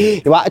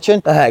 cracking. You want a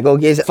tune? Go,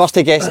 gaze it. First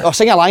to guess. Or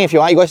sing along if you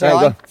want. You go sing Right,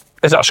 along. go.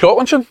 Is it a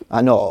Scotland tune?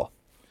 I know.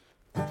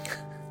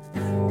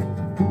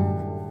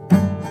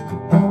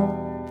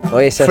 Oh,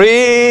 yes, sir.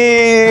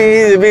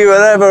 Free to be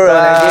wherever Go on,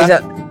 I gaze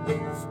it.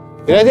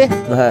 You ready?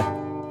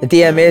 The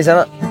DMA's in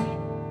it.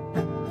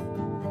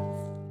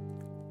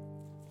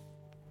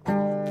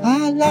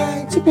 I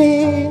like to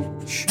be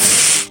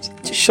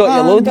Just shot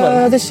your load, under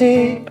man. the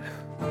sea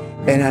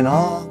in an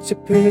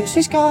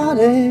octopus's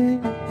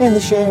garden in the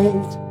shade.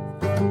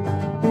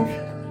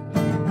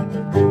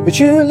 Would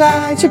you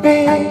like to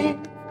be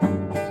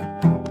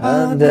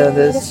under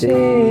the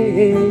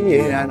sea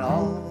in an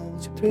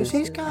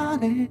octopus's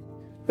garden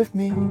with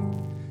me?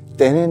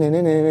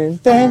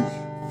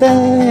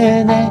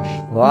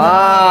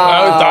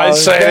 Wow. Well done,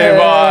 Sonny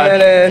boy.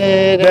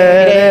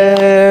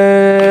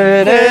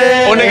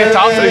 Only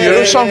guitar for the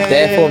Euro song.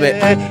 Defo,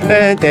 mate.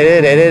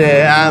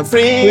 I'm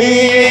free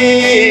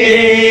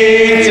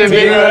To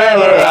be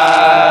wherever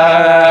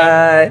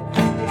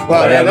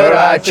whatever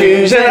I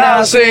choose, and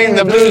I'll sing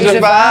the blues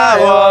if I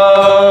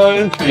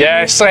want.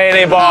 Yes,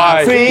 Sonny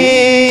boy. Free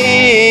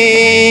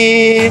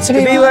to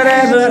be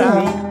whatever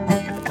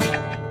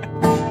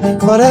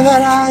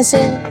I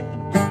say.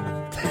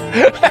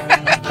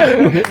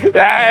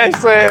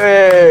 Yes,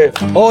 Sonny.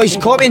 Oh, he's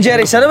caught me in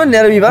Jerry Cinnamon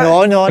there a wee bit.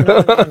 No.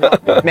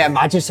 Mate,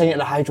 imagine singing at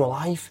the Hydro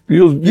Live.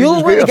 You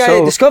look like the guy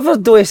that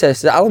discovered Oasis,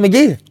 is it Alan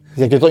McGee?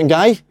 He's a good looking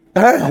guy.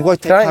 I'm going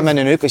to take Right. him in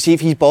and out because see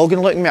if he's bogging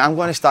looking, mate, I'm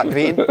going to start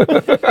greeting. By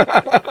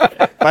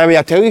the way,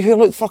 I tell you who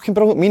looked fucking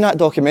brilliant. Me in that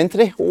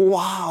documentary.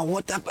 Wow,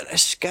 what a bit of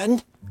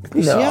skin.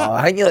 You see No, it?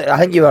 I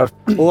think you were.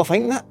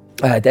 Overthinking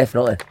it.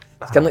 Definitely.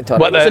 Skin like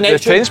What, Torres. the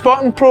next train one?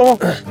 spotting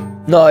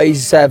promo? No,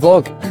 he's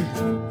vlog.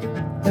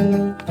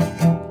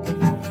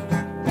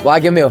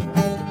 Wagon wheel.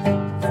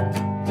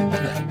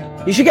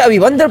 You should get a wee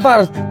Wonder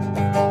Bar.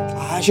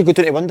 I should go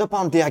down to Wonder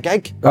Bar and do a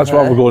gig. That's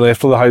what we're going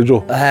after the Hydro.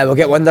 We'll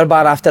get Wonder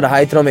Bar after the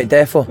Hydro, mate,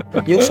 defo.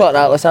 You'll sort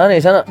that with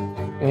Annie's,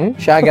 innit?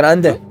 Shag and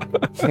Andy.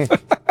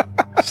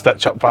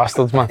 Stitch up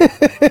bastards, man.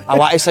 I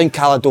want to sing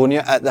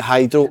Caledonia at the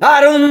Hydro.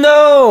 I don't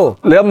know!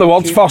 Learn the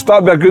words first,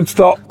 that'd be a good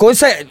start. Go and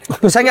sing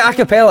it a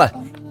cappella.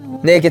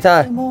 No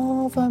guitar.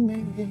 Over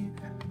me.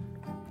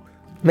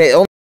 Mate,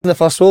 only in the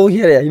first row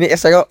here, you need to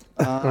sing up.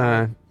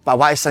 Aye. But I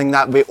want to sing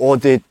that with all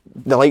the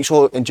lights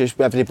on and just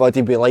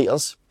everybody with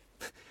lighters.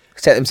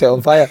 Set themselves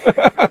on fire.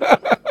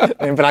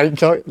 Remember I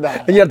talked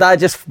that? And your dad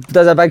just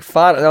does a big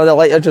fart and all the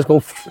lighters just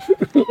go.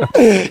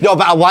 No,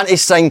 but I want to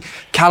sing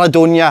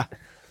Caledonia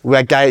with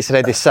a guy that's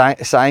already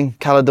sang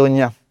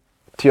Caledonia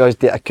to us,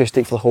 the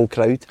acoustic for the whole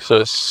crowd.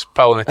 So it's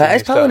Paolo Nutini. It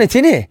is Paolo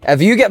Nutini.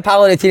 If you get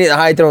Paolo Nutini at the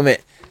Hydro,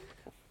 mate.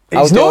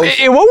 He's not,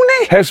 he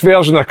won't. His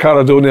version of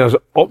Caledonia is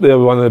up there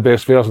with one of the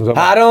best versions of it.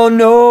 I don't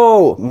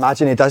know.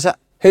 Imagine he does it.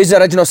 Who's the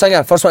original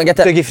singer? First one to get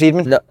it. Dougie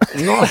Friedman. No. What's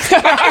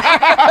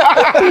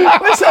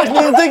his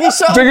name? Dougie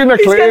something? Dougie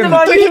McLean.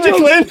 Dougie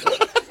McLean.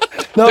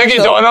 No, Dougie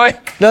Donnelly.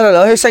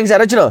 No. Who sings the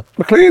original?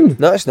 McLean.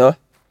 No, it's not.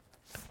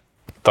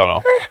 Don't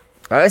know.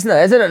 Isn't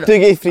it?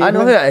 Dougie Friedman. I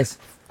know who it is.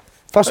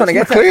 First one to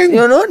get McLean. it. You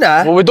don't know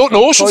that? Well, we don't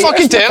know, so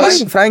fucking tell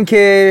us.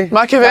 Frankie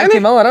Miller,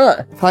 isn't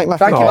it? Frankie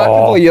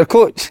McAvoy, your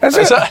coach. Is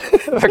Is it?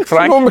 it? Big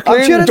Frank. John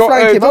McLean. I'm sure it's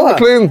Frankie John Miller.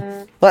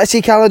 McLean. Let's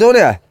see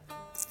Caledonia.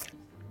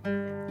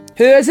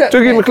 Who is it?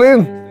 Dougie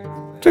McLean.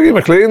 Dougie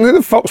McLean. Who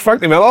the fuck's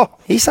Frankie Miller?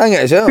 He sang it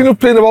as well. You know,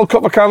 playing the World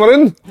Cup with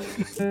Cameroon.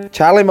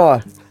 Charlie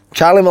Miller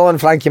and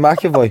Frankie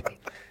McAvoy.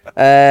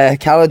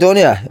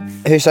 Caledonia.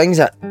 Who sings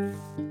it?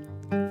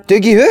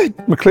 Dougie who?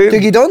 McLean.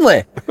 Dougie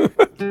Donnelly.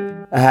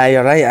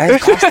 You're right. Aye,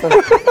 bastard.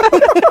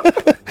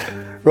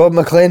 Rob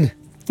McLean.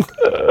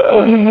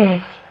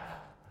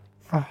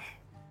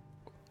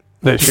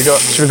 Right,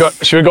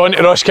 should we go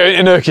into Ross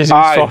County now? Because he's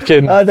Aye.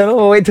 fucking. I don't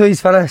know. Wait till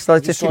he's finished.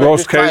 Let's just.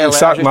 Ross County,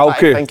 sack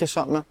Malky. Think of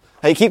something.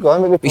 Hey, keep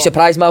going. Be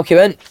surprised Malky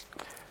went.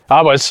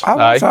 I was.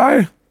 Aye.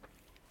 I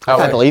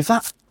can't believe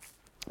that.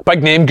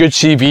 Big name, good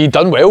CV,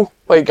 done well.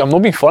 Like, I'm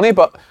not being funny,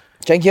 but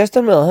Jinky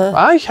Houston, well, huh?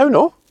 aye, how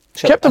no?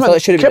 Kept them I thought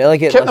it should have been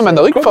relegated kept them in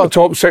the league Got for. the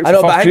top six I know,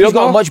 the but I first think year, he's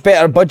got a though. much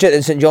better budget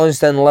than St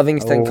Johnstone,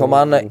 Livingston,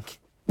 Kilmarnock.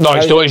 No,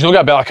 he's not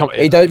got a better.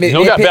 He does, He's mate,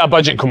 not got a they better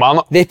budget than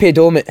Kilmarnock. They pay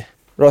Domit,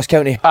 Ross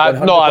County.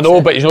 No, I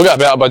know, but he's not got a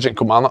better budget than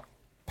Kilmarnock.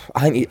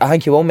 I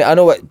think he will, mate. I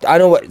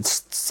know what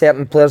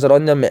certain players are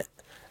on them, mate,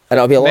 and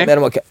it'll be a lot better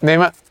than what.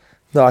 Name it.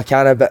 No, I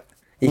can't. But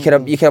you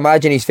can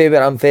imagine his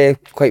favourite. I'm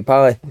quite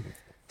pally.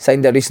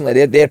 Signed it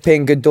recently. They're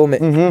paying good dough,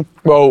 mate.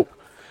 Well,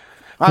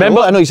 I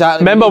know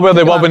exactly. remember where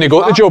they were when he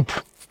got the job?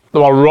 They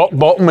were rock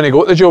bottom when he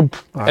got the job,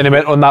 and he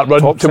went on that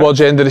run towards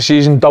the end of the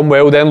season, done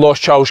well, then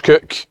lost Charles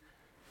Cook.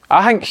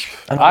 I think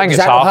it's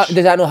harsh.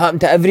 Does that not happen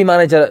to every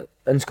manager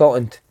in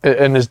Scotland?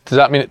 And does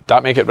that mean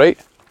that make it right?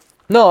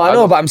 No, I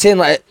know, but I'm saying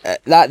like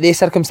that. These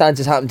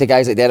circumstances happen to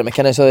guys like Derek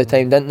McInnes all the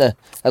time, didn't they?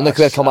 And look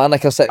where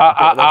Kilmarnock are sitting.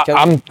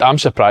 I'm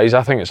surprised.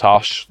 I think it's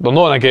harsh. They're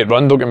not in a great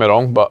run. Don't get me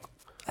wrong, but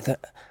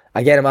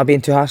Again, am I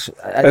being too harsh?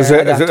 Is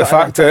it the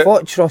fact that...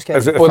 well,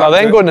 they're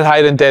then going and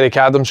hiring Derek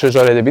Adams, who's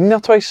already been there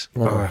twice.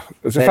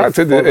 It's the fact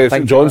that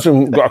St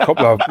Johnson got a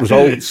couple of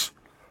results.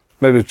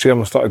 Maybe the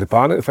chairman started to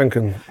panic,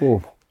 thinking,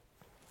 oh.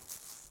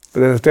 But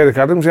then it's Derek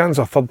Adams' hands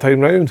a third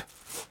time round.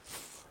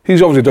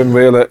 He's obviously done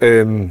well at...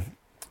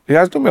 he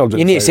has done well.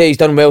 You need to say he's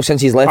done well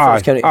since he's left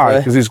Ross County. Aye,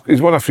 because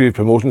he's won a few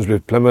promotions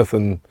with Plymouth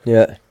and...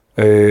 Yeah.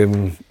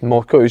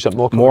 Who's at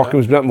Morecambe?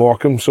 Morecambe's been at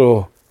Morecambe,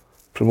 so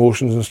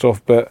promotions and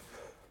stuff, but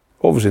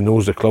obviously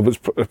knows the club. It's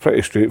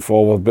pretty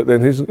straightforward, but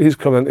then he's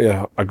come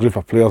into a group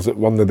of players that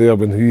won the day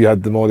when he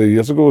had them all the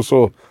years ago,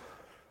 so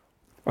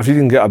if he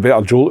can get a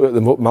better jolt out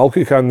than what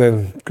Malky can,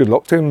 then good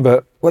luck to him.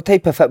 But what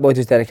type of football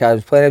does Derek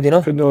Adams play? Do you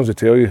know? couldn't honestly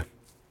tell you.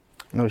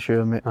 Not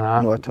sure, mate.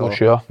 Not Not at all.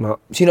 sure. No.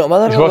 See, not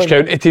mother. His Ross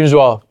County teams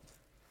were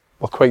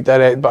quite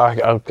direct, but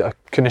I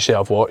couldn't say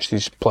I've watched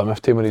his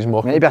Plymouth team when he's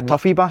Morecambe. Maybe a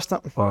toughy bastard.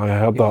 I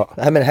heard that.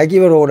 Him and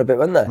Higgy were on a bit,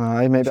 weren't they?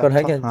 Aye, maybe Sean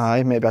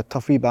Higgins. maybe a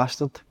toughy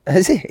bastard.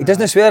 Is he? He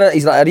doesn't swear.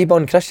 He's like a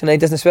reborn Christian. He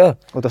doesn't swear.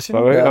 Oh, does he?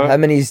 All right, Yeah, aye.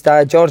 him and his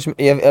dad George. You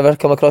ever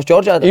come across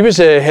George? Adam? He was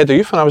head of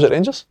youth when I was at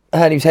Rangers.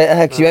 And he was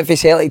because he went from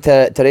Celtic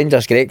to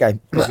Rangers. Great guy.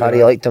 I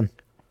really liked him.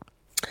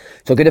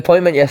 So good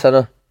appointment, yes or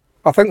no?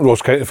 I think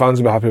Ross County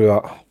fans will be happy with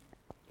that.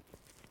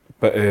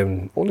 But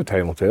only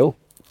time will tell.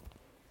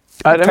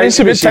 It remains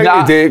to be seen Time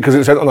that. to date because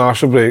it's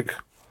international break.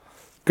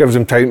 Gives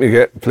him time to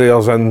get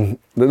players in,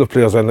 like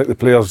the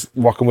players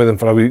working with him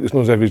for a week. It's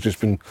not as if he's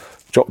just been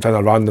dropped in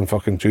a random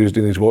fucking Tuesday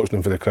and he's watching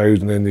them for the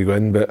crowd and then they go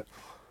in. But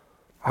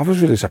I was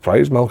really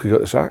surprised Malky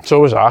got the sack. So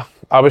was I.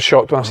 I was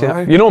shocked when I seen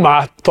Aye. it. You know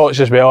my thoughts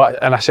as well.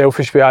 In a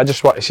selfish way, I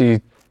just want to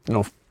see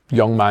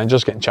young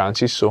managers getting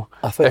chances. So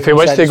if he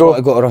was to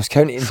go to Ross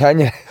County in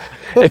Tanya.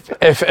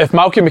 if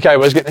Malky Mackay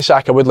was getting the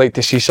sack, I would like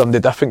to see somebody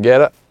different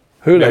get it.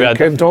 Who, Maybe like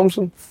Ken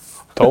Thompson?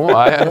 Tom,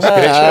 aye, that's a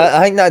great shout.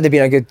 I think that'd have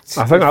been a good.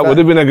 I think that would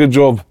have been a good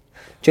job.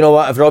 Do you know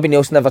what? If Robbie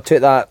Nielsen never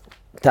took that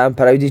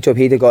Tampa Rowdy job,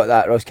 he'd have got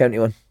that Ross County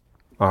one.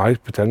 Aye,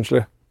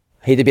 potentially.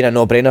 He'd have been a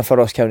no-brainer for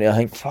Ross County, I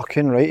think.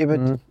 Fucking right, he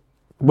would.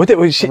 Would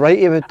it? See, Right,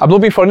 he would. I'm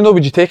not being funny though.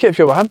 Would you take it if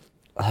you were him?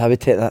 I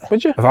would take that.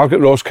 Would you? If I've got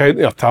Ross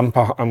County or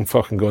Tampa, I'm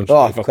fucking going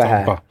straight for quite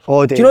high. Tampa.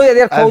 Oh, Do you know that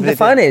they're called the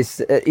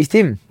Fannies, his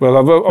team?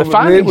 Well, The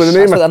Fannies? with the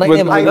That's name, what their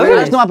nickname Aye, is.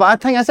 that's not a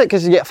bad thing, is it?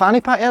 Because you get a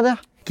fanny pack there.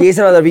 Here's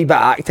another wee bit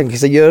of acting,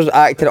 because you're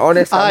acting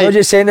honest. I'm Aye. not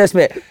just saying this,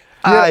 mate.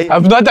 Aye.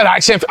 I've not done an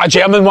accent, a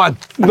German one.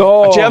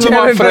 No. A German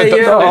one for the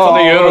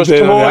Euros.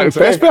 Come on.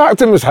 Best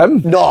acting was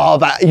him. No,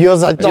 but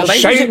yours are mine- just...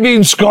 Shite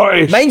being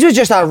Scottish. Mine was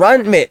just a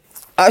rant, mate.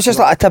 That's just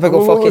like a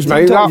typical What was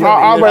fucking mine? TikTok.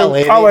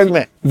 I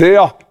went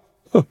there.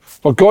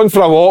 We're going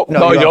for a walk.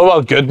 No, you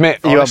were good, mate.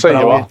 Honestly,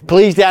 you were.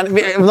 Please, Dan,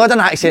 I've not done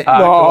an accent.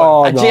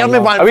 No, A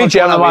German one. A wee for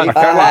German one. away.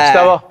 Last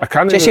hour. I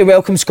can't Jesse, even.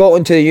 welcome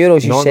Scotland to the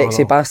Euros, you No, no,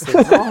 sexy no.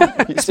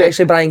 bastard.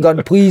 Especially Brian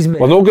Gunn, please,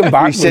 mate. We're not getting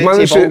back. You We've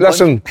managed sexy to,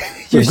 listen,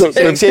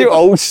 Sexy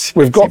balls.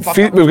 we've got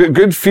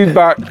good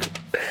feedback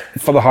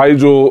for the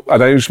Hydro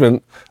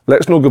announcement.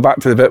 Let's not go back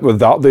to the bit with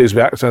that days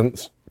with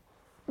accents.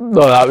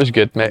 No, that was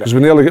good, mate. Because we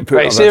nearly get put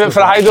Right, on save this. it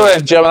for the Hydro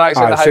then. German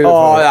accent. Aye, the save it Hydro.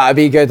 Oh, that'd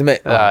be good,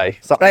 mate. Aye.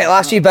 Right,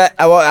 last wee bit,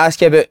 I want to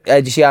ask you about,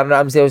 did you see Aaron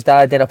Ramsdale's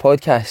dad in a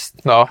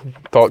podcast? No,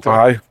 talk to me.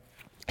 Aye.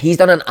 He's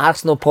done an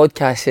Arsenal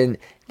podcast and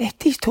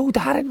Netty's told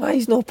Aaron why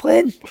he's not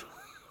playing.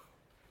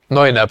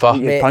 No, he never.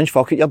 You punch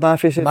fuck at your dad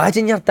face.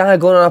 Imagine your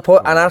dad going on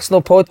an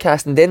Arsenal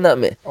podcast and doing that,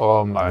 mate.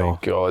 Oh my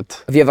God.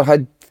 Have you ever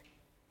had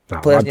Nah,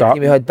 players my in your dad-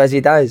 team who had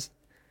busy dads?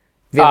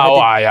 Have you ever Oh,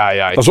 had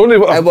aye. There's only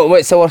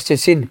what's the worst you've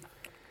seen?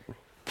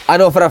 I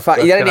know for a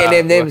fact, you didn't need to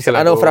name names.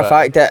 I know for a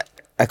fact that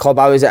a club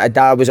I was at, a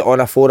dad was on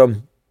a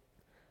forum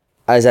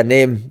as a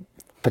name,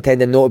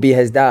 pretending not to be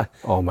his dad.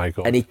 Oh my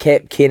God. And he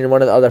kept caning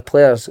one of the other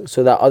players,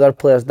 so that other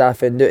player's dad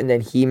found out, and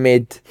then he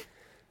made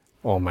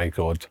Oh my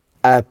God.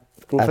 a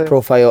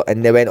profile,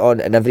 and they went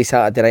on, and every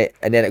Saturday night,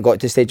 and then it got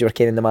to the stage where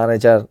caning the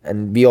manager,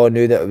 and we all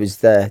knew that it was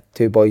the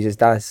two boys'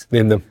 dads.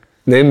 Name them.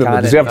 They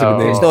deserve to be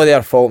named. It's not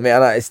their fault, mate.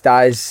 It's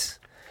dad's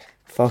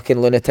fucking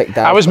lunatic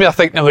dad. I was more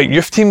thinking like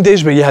youth team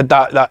days where you had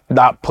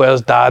that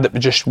player's dad that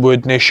just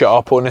wouldn't shut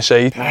up on the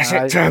side. I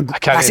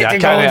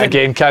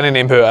can't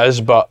name who it is,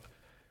 but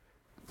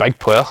big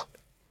player.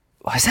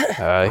 Was it?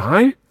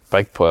 Aye.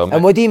 Big player, mate.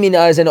 And what do you mean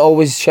as in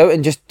always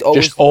shouting? Just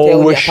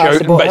always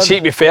Shouting. But see,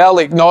 to be fair,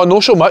 like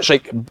not so much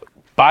like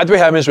bad with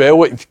him as well,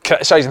 like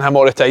criticising him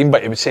all the time,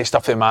 but he would say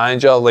stuff to the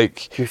manager like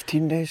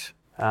 15 days.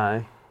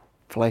 aye.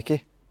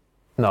 Flecky.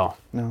 No.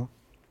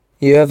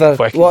 You ever?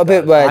 Fucking What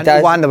about where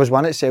dad? There was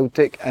one at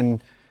Celtic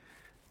and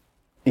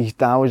his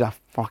dad was a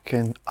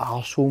fucking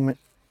arsehole, mate.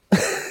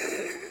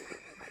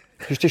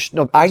 Used to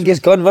snub. Angus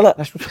Gunn, wasn't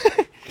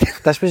it?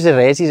 This was the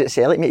Resis at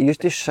Celtic, mate. He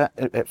used to sit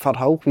at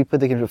Firhill. We played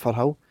the games at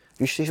Firhill.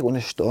 He used to sit on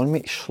the storm,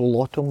 mate,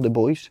 slaughter the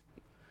boys.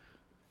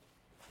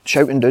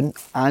 Shouting down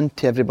and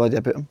to everybody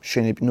about him.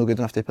 Shouldn't be no good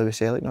enough to play with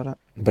Celtic, not that.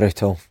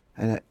 Brutal.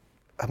 And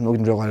I'm not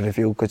going to really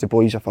reveal because the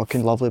boy's a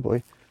fucking lovely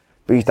boy.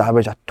 But his dad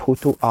was a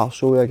total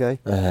arsehole, that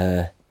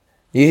guy.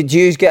 Do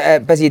you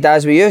get busy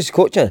dads with you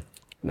coaching?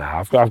 Nah,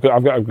 I've got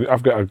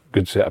a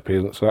good set of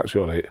parents, so that's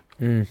all right.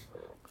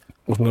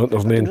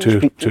 There's none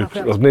too.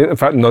 In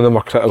fact, none of them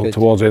are critical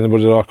towards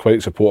anybody. They're all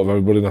quite supportive of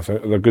everybody, and I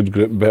think they're a good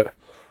group. But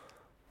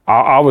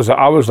I was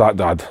that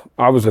dad.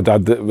 I was the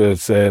dad that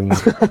was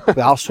The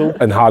arsehole.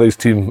 in Harry's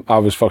team. I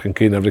was fucking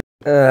keen every.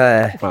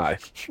 Aye,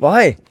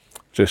 Why?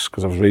 just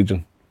because I was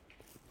raging.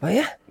 Why?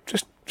 Yeah.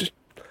 Just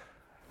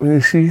when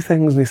you see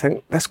things and you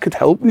think this could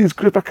help these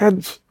group of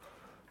kids,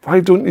 why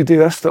don't you do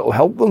this that'll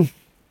help them?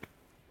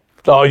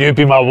 Oh, you'd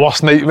be my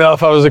worst nightmare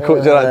if I was a coach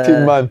of that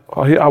team, man.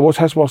 Oh, I was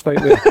his worst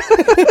nightmare.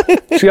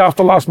 See,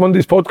 after last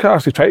Monday's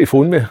podcast, he tried to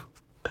phone me.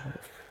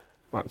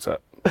 That's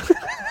it.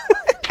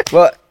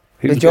 What?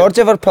 He Did was George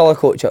ever pull a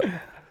coach up?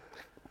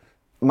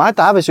 My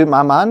dad was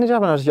my manager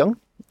when I was young.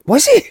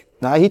 Was he?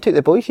 Nah, he took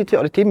the boys, he took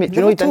all the team. Do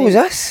you know he told didn't?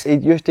 us this? He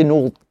used to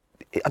know,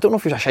 I don't know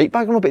if he was a shite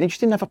bag or not, but he used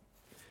to never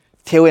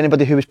tell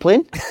anybody who was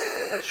playing.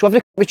 So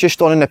every was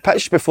just on the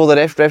pitch before the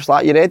refs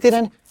like, you ready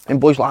then? And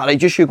boys like, alright,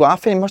 just you go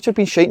after him. He must have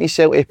been shiting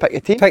himself to pick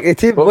the team. Pick the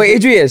team. What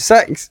age were you?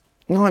 6?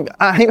 No,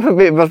 I think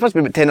we were supposed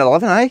to be about 10 or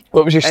 11, aye.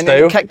 What was your And style?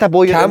 then he kicked a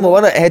boy out. Camel,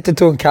 wasn't it? Head to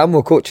toe and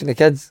camel coaching the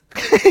kids.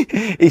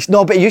 He's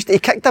not, but he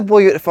kicked a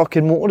boy out the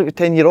fucking motor at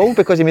 10-year-old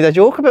because he made a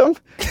joke about him.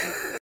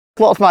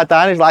 A lot of my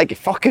dad is like,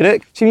 fucking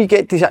it. See, when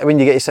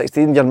you get to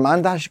 16, your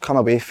man dad should come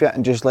away from it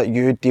and just let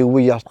you deal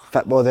with your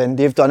football then.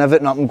 They've done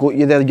everything up and got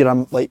you there, you're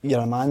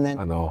a man then.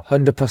 I know.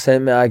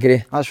 100%, mate, I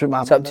agree. That's what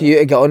my It's up to you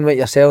to get on with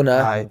yourself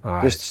now. Aye,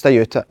 Aye. just stay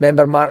out it.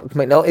 Remember Mark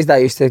McNulty's dad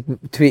used to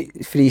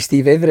tweet free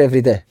Steve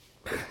every day.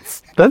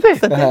 Did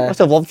they? Must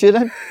have loved you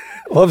then.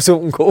 Loves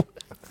open goal.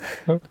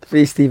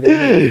 Free Steve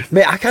Avery.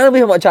 Mate, I can't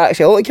believe how much I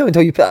actually like him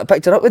until you put that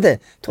picture up with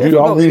it. Totally You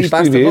forgot are what the wee Steve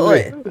bastard looked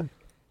Avery. like.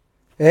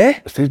 Eh?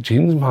 It's their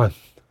jeans, man.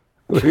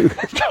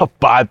 They're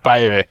bad, by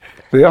the way.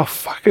 They are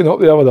fucking up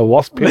there with the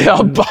worst people They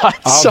are bad.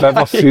 I've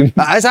ever seen.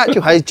 That is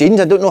actually his jeans.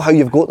 I don't know how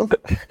you've got them.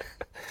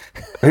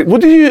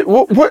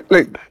 Like,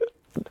 like,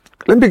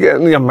 let me get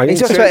into your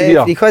He's got mindset here.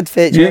 23 quid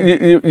fetch.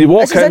 You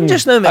walk This is in, in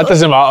just now, mate. That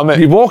doesn't matter, mate.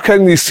 you walk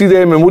in, you see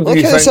them, and what do Look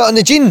you how it's think? on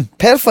the jean.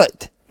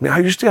 Perfect. Mate, I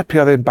used to have a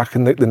pair of them back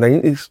in like the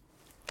 90s.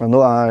 I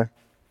know,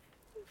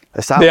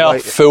 it's that They are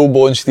like,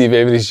 full-blown Steve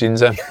Avery's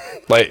jeans in.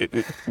 Like,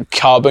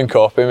 carbon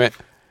copy, mate.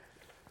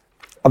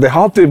 Are they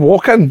hard to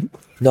walk in?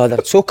 No,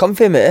 they're so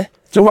comfy, mate. eh? Do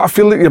you know what? I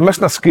feel like you're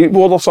missing a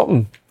skateboard or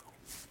something.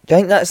 Do you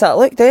think that's that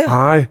look, do you?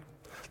 Aye.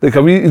 Like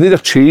you need a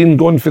chain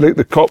going from like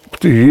the cup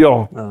to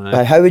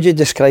here. How would you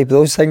describe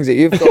those things that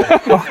you've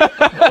got?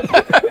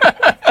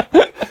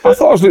 I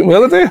thought I was looking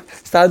well today.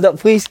 Stand up,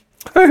 please.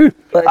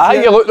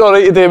 Aye, you looked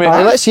alright today, mate.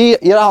 Hey, let's see,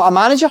 you're a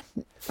manager.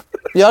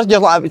 You're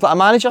like a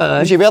manager.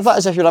 Would you wear that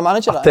as if you're a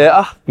manager?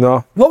 Arteta.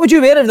 No. What would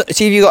you wear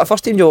see if you got a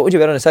first team job? What would you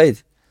wear on the side?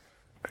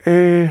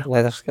 Uh,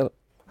 Leather skirt.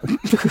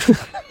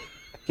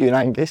 You and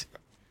Angus.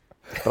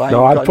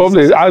 no,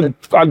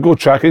 I'd go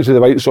trackies with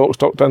the white socks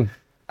tucked in.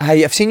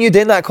 Aye, I've seen you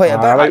doing that quite a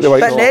bit. I like the white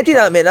Bit socks. netty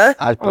that, mate, eh?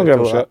 I'd I don't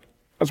give a shit.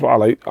 That's what I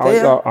like. I like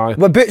Yeah. that, aye.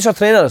 What boots or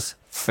trainers?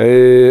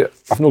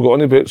 I've not got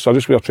any boots, I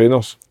just wear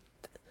trainers.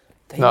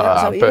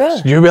 Nah,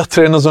 but you wear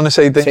trainers on the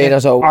side, didn't you?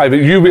 Trainers all. Aye, but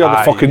you wear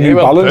the fucking you New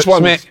wear Balance boots,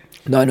 ones. mate.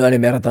 No, no, any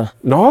more than that.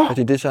 No? What did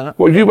you do, Shannon?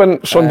 What, you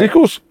went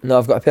Sundicos? No,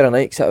 I've got a pair of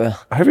Nikes that I wear.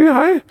 Have you,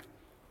 aye?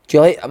 Do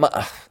you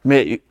like?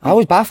 Mate, I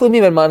always baffling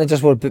me when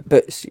managers wear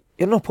boots.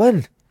 You're not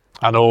playing.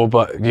 I know,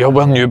 but you're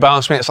wearing New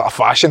Balance, mate. It's like a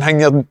fashion thing.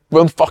 You're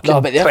wearing fucking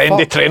No, but they're trendy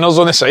fucked. trainers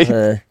on the side.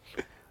 Shouldn't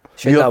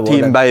your have worn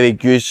team, them. by the way,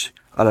 yous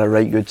are a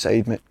right good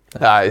side, mate.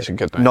 Aye, it's a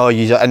good one. No,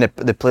 you and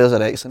the players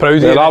are excellent. Proud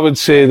of Yeah, you. I would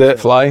say that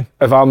Flying.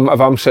 if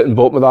I'm sitting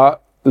bottom of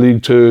that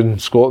League Two in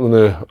Scotland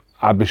now,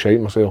 I'd be shite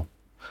myself.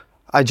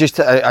 I just,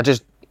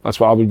 That's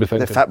what I would be the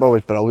thinking. football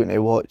was brilliant to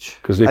watch.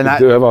 Because they And could that-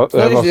 do ever.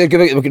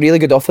 They're really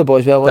good off the ball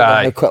as well. weren't they?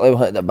 Aye. How quickly we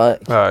hit the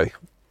back. Aye.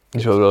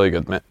 These were really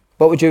good, mate.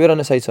 What would you wear on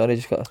the side? Sorry,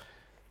 just got.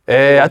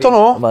 I don't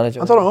know.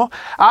 Manager. I don't know.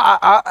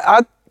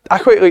 I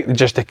quite like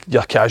just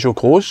your casual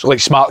clothes, like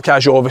smart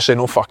casual. Obviously,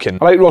 no fucking.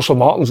 I like Russell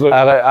Martin's look.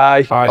 Aye.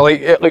 Aye. I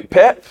like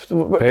Pep.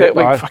 Pep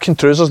like aye. fucking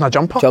trousers and a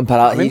jumper. Jumper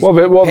at. I mean, What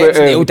about Pep's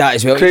nailed that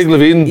as well. Craig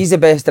Levine? He's the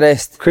best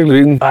dressed. Craig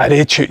Levine. Aye,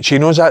 they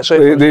chinos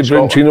actually. They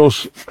bring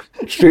chinos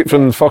straight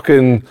from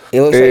fucking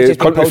He looks like he's just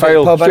been country pulled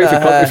file. out of Straight a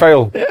from pub, country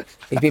file.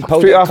 He's been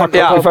pulled Straight out off a of a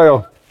country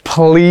file.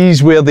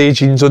 Please wear the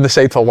jeans on the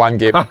side for one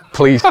game.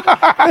 Please.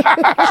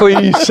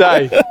 Please,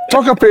 say.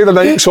 Tuck a pair of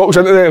Nike socks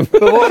into them.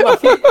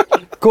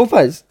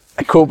 Copas.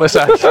 Copas,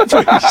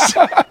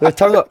 The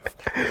tongue up.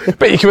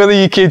 but you can wear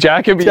the UK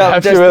jacket, but you Yeah,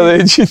 have to just- wear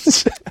the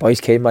jeans.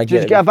 Boys came, my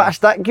Just get a bit of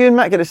stick, you and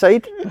Mick at the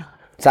side.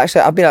 It's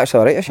actually, I've been actually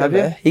alright this year. Have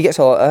you? mate. He gets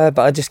a lot,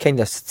 but I just kind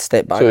of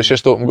step back. So it's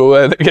just open goal,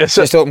 I guess.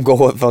 just open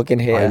goal at fucking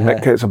Aye, here.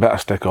 Mick gets a bit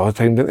of stick all the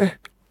time, didn't he?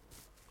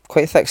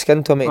 Quite thick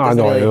skin to him, mate. I doesn't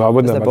know, he? I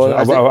wouldn't Doesn't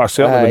imagine. bother- I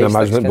certainly Aye, wouldn't he's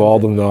imagine it thick-skinned,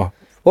 bored mate. him, no.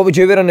 What would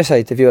you wear on the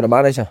side if you were a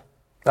manager?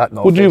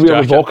 Would you wear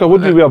a Boca?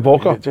 Would you wear a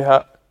Boca? Do you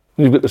have?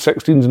 You've got the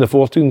 16s and the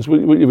 14s.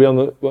 What you wear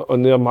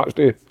on their match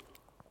day?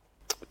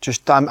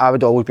 Just, I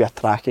would always be a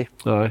trackie.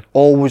 Aye.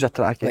 Always a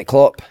trackie. Like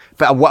Klopp.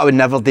 But what I would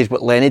never do is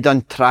what Lenny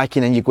done,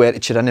 tracking, and you go out to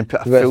cheer in and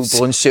put a Right.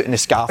 full-blown suit and a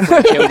scarf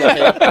on your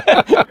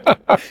shoulder.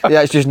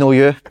 Yeah, it's just no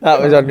you.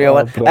 That was unreal.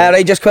 One. brilliant.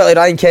 Right, just quickly,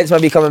 Ryan Kent's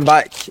maybe coming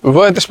back. We've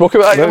already spoke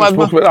about that, Yeah, you we mad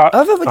spoke man. about that.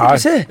 Have I? What did you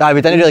say? Nah,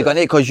 we didn't really go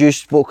into it because you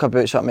spoke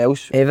about something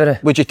else. Avery.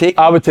 Would you take?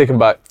 I would take him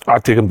back.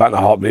 I'd take him back in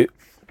a heartbeat.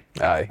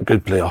 Aye.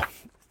 Good player.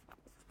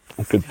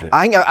 Good player.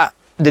 I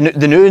think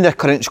the new in the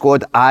current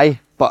squad, aye,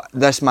 but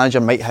this manager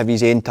might have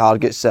his own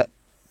targets that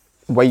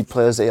wide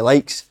players that he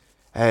likes.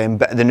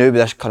 But the new with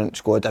this current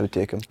squad, I would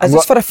take him. Is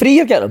this for a free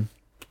you're getting him?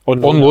 On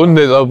loan,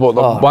 they want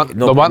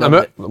no, him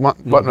out.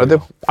 Want rid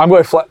of him. I'm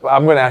going to flip.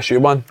 I'm going to ask you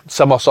one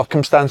similar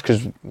circumstance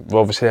because we've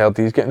obviously heard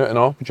he's getting out and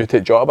all. Would you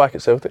take Jota back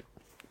at Celtic?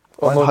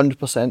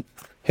 100%.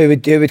 Who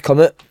would come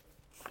out?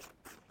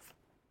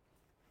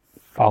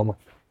 Palmer.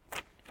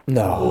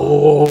 No.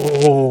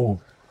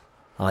 Oh.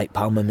 I like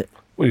Palmer, mate.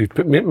 Well, you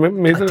put made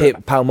I'd it.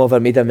 take Palmer over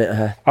Maida,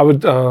 mate. I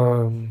would.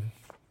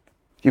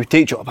 You would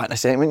take Jota back in a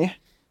second, wouldn't you?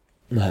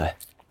 No.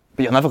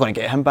 But you're never going to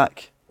get him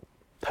back.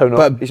 How not?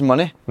 But his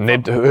money.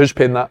 Who's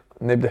paying that?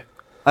 Nobody.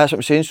 That's what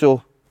I'm saying.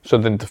 So So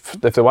then,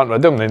 if they want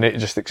rid of him, they need to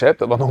just accept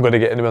that they're not going to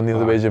get anywhere near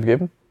the wage you've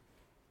given.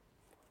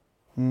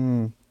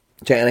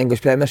 Check an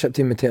English Premiership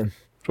team would take him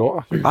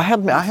Jota. I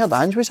heard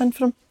Ange was in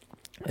for him.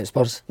 at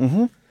Spurs.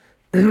 Do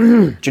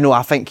you know?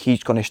 I think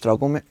he's going to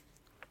struggle, mate.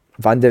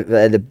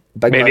 The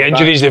big Mate, the man's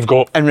injuries they've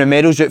got. And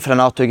Romero's out for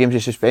another 2 games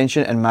of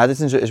suspension, and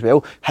Madison's out as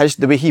well.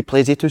 The way he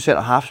plays, 2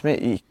 centre halves,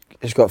 mate.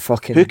 He's got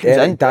fucking Who comes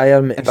Derek in?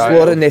 Dyer, mate. Dyer.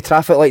 Exploring the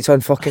traffic lights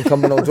on fucking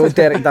Cumbernauld Road.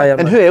 Derek Dyer,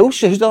 And mate. who else?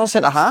 Who's the other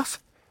centre half?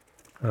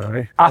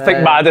 Aye. I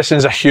think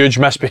Madison's a huge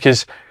miss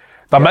because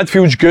their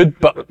midfield's good,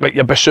 but like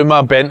your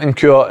Basuma,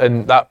 Bentancur,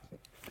 and that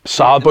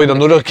Sard boy, they're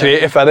not real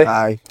creative, are they?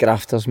 Aye.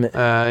 Grafters, mate.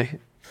 Aye.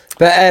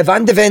 But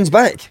Van de Ven's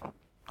back.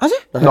 Has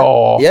he?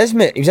 No. He is,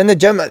 mate. He was in the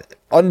gym.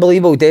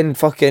 Unbelievable. Then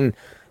fucking...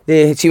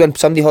 They see when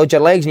somebody holds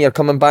your legs and you're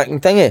coming back and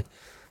thingy.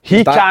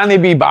 He back.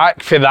 can't be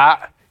back for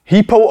that.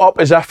 He pulled up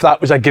as if that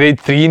was a grade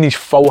 3 and his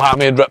full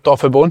hammy had ripped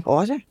off a bone. Oh,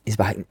 has he? He's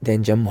back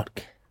doing gym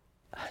work.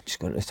 Just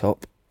going to the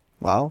top.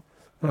 Wow.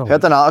 I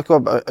read an article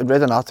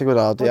the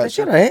other day. Did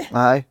you, right?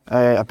 Aye,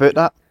 about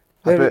that.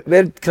 Where,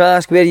 can I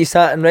ask where you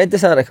sat and read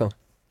this article?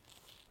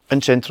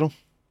 In Central.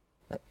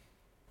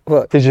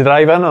 What? Did you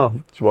drive in or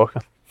just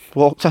walking?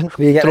 Walked in.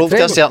 you getting Drove to a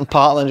train? certain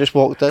part and just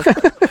walked in.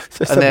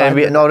 And then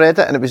I read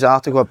it, and it was an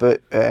article about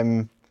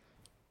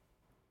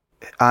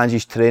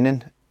Angie's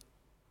training.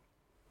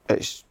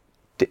 It's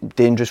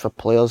dangerous for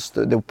players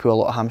that they'll pull a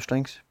lot of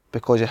hamstrings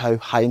because of how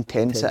high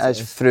intense it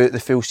is throughout the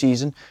full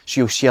season.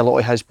 So you'll see a lot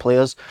of his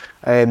players.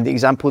 The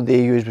example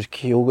they used was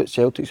Kyogo at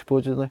Celtic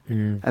supposedly,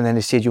 and then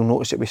they said you'll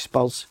notice it with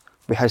Spurs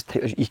with his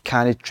titles, you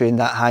can't train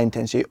that high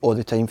intensity all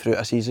the time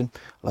throughout a season.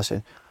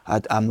 Listen,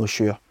 I'm not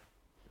sure.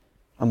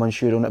 I'm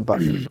unsure on it,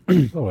 but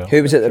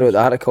Who was it that wrote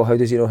the article? How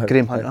does he know how?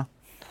 Graham Hunter.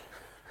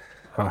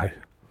 Aye.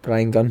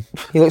 Brian Gunn.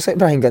 He looks like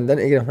Brian Gunn,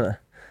 doesn't he, Graham Hunter?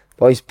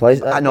 Boys,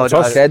 please. I know,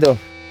 That's incredible.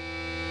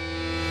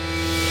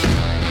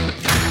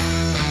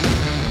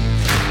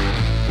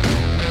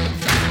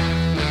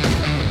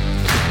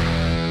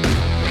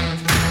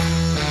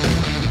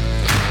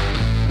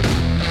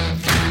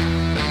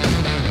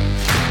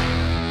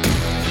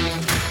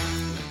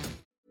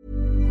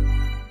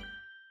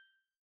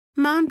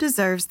 Mom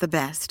deserves the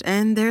best,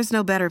 and there's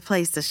no better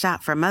place to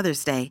shop for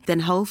Mother's Day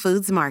than Whole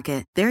Foods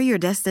Market. They're your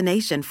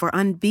destination for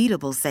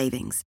unbeatable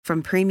savings,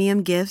 from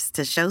premium gifts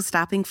to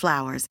show-stopping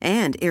flowers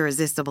and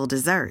irresistible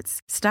desserts.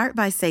 Start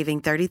by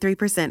saving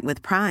 33%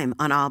 with Prime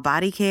on all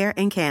body care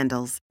and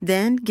candles.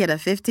 Then get a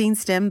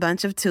 15-stem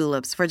bunch of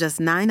tulips for just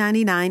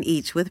 $9.99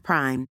 each with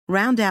Prime.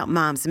 Round out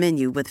Mom's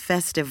menu with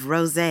festive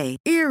rosé,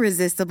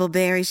 irresistible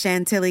berry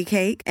chantilly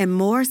cake, and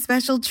more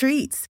special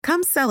treats.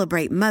 Come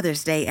celebrate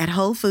Mother's Day at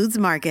Whole Foods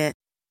Market.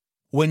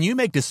 When you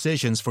make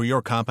decisions for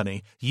your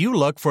company, you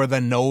look for the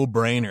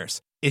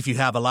no-brainers. If you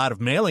have a lot of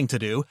mailing to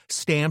do,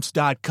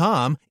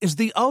 Stamps.com is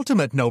the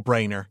ultimate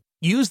no-brainer.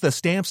 Use the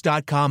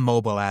Stamps.com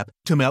mobile app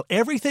to mail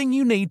everything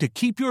you need to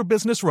keep your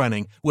business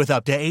running with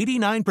up to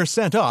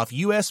 89% off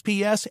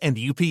USPS and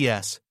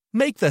UPS.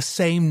 Make the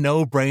same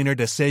no-brainer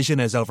decision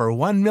as over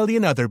 1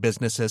 million other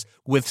businesses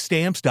with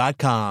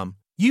Stamps.com.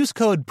 Use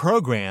code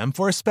PROGRAM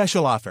for a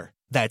special offer.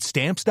 That's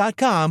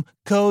Stamps.com,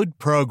 code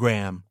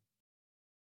PROGRAM.